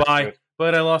also have happens a when bye, you're good.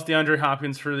 but I lost DeAndre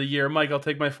Hopkins for the year. Mike, I'll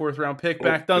take my 4th round pick Oh,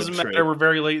 back. Doesn't good matter. trade. We're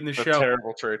very late in the It's a show.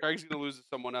 terrible trade. Craig's gonna lose to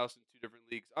someone else in 2 different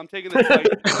leagues. I'm taking the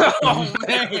Titans. Oh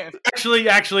man! Actually,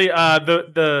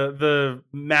 the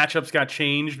matchups got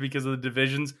changed because of the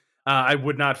divisions. I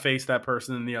would not face that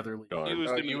person in the other league. He Darn. was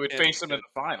gonna You be would Kansas face him in City.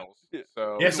 the finals. Yeah.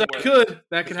 So Yes, I Either way. could.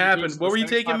 That If could you happen. lose What the were you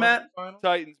taking, semifinals Matt? and finals,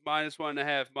 Titans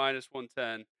 -1.5,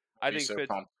 -110. I be think so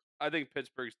pumped. I think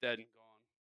Pittsburgh's dead and gone.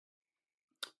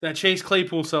 That Chase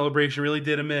Claypool celebration really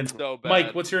did him in. So bad.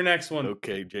 Mike, what's your next one?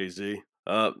 Okay, Jay-Z.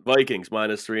 Vikings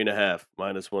 -3.5,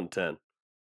 -110. I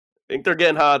think they're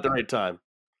getting hot at the right time.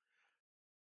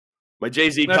 My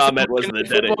Jay-Z That's comment the was the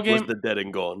dead football game?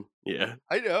 and gone. Yeah.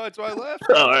 I know. That's why I laughed.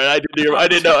 All right, I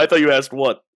didn't know. I thought you asked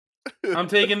what. I'm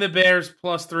taking the Bears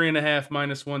 +3.5,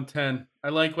 -110. I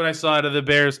like what I saw out of the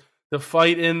Bears. The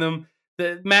fight in them.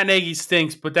 Matt Nagy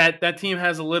stinks, but that team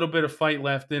has a little bit of fight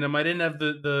left in them. I didn't have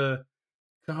the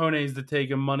cojones to take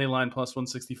a money line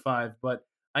 +165, but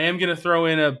I am going to throw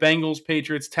in a Bengals,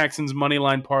 Patriots, Texans money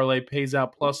line parlay pays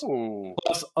out plus Ooh.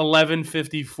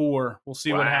 1154. We'll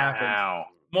see what happens. Wow.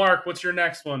 Mark, what's your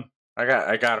next one? I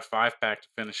got a 5-pack to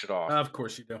finish it off. Of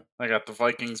course you do. I got the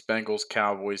Vikings, Bengals,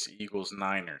 Cowboys, Eagles,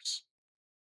 Niners.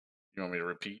 You want me to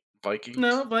repeat? Vikings?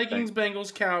 No, Vikings,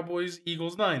 Bengals, Cowboys,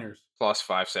 Eagles, Niners. Plus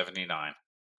 579.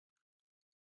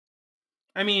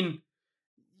 I mean,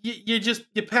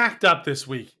 you packed up this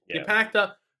week. You Yeah. packed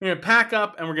up. We're gonna pack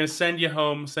up and we're gonna send you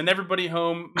home. Send everybody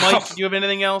home. Mike, do you have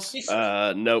anything else?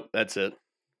 Nope, that's it.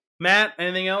 Matt,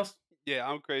 anything else? Yeah,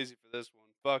 I'm crazy for this one.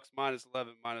 Bucks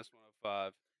 -11,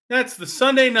 -105. That's the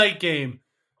Sunday night game.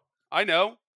 I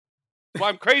know. Well,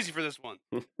 I'm crazy for this one.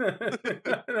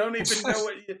 I don't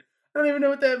even know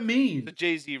what that means. The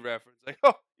Jay-Z reference. Like,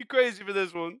 oh, you crazy for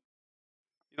this one?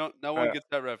 You don't. No one gets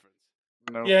that reference.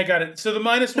 No. Yeah, I got it. So the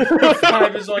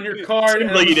 -105 is on your card. Seems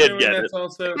and like I'm you did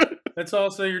assuming get that's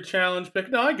also your challenge pick.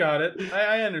 No, I got it.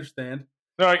 I understand.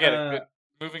 No, I get it. Good.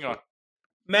 Moving on.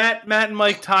 Matt and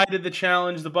Mike tied at the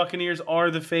challenge. The Buccaneers are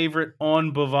the favorite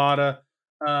on Bovada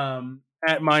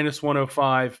at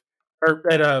 -105 or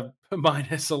at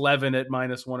 -11 at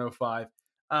 -105.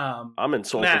 I'm in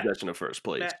sole Matt, possession of first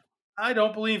place. Matt, I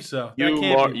don't believe so. you, That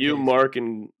can't be the case. Mark,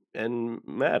 and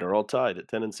Matt are all tied at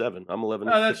 10-7. I'm 11.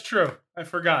 Oh, that's true. I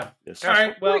forgot. Yes. All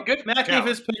right. Well, Pretty good Matt gave challenge.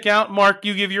 his pick out. Mark,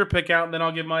 you give your pick out, and then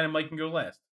I'll give mine, and Mike can go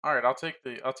last. All right, I'll take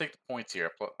the points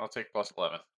here. I'll take plus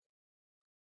 11.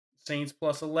 Saints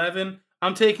 +11.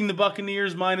 I'm taking the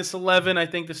Buccaneers -11. I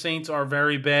think the Saints are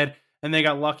very bad, and they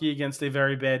got lucky against a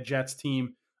very bad Jets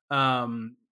team.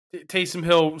 Taysom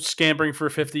Hill scampering for a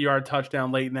 50-yard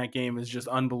touchdown late in that game is just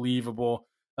unbelievable.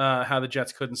 How the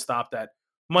Jets couldn't stop that.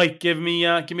 Mike, give me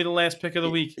the last pick of the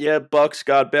week. Yeah, Bucks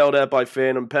got bailed out by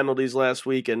phantom penalties last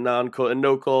week and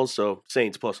no calls, so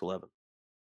Saints +11.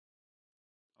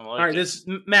 I All like right,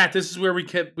 it. Matt. This is where we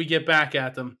get back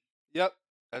at them. Yep,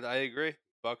 I agree.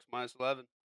 Bucks -11.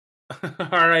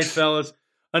 All right, fellas.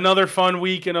 Another fun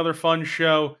week, another fun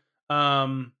show.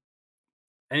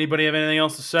 Anybody have anything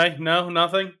else to say? No,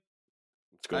 nothing.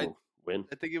 Let's go. Win.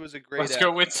 I think it was a great. Let's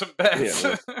go win some bets.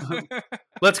 Yeah,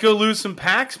 Let's go lose some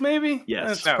packs, maybe.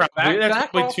 Yes. That's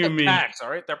probably too mean. Packs, all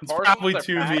right? They're It's partial, probably they're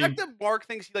too packs. mean. I like that Mark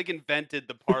thinks he like invented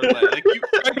the parlay. Like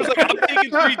Mark was like, I'm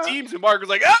taking 3 teams, and Mark was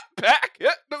like, pack.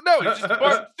 Yeah, no, he's just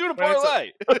doing a But it's a-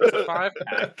 parlay. It's a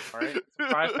 5-pack, all right? It's a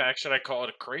 5-pack. Should I call it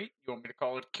a crate? You want me to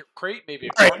call it a crate? Maybe a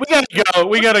All right, crate?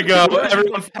 we gotta go. What?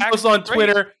 Everyone, follow us on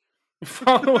Twitter.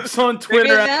 Follow us on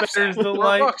Twitter at Betters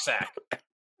Delight. Rucksack.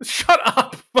 Shut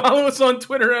up. Follow us on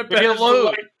Twitter at Maybe a Betters load.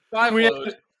 Delight. 5 We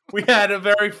load. We had a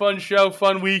very fun show,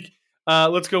 fun week.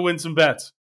 Let's go win some bets.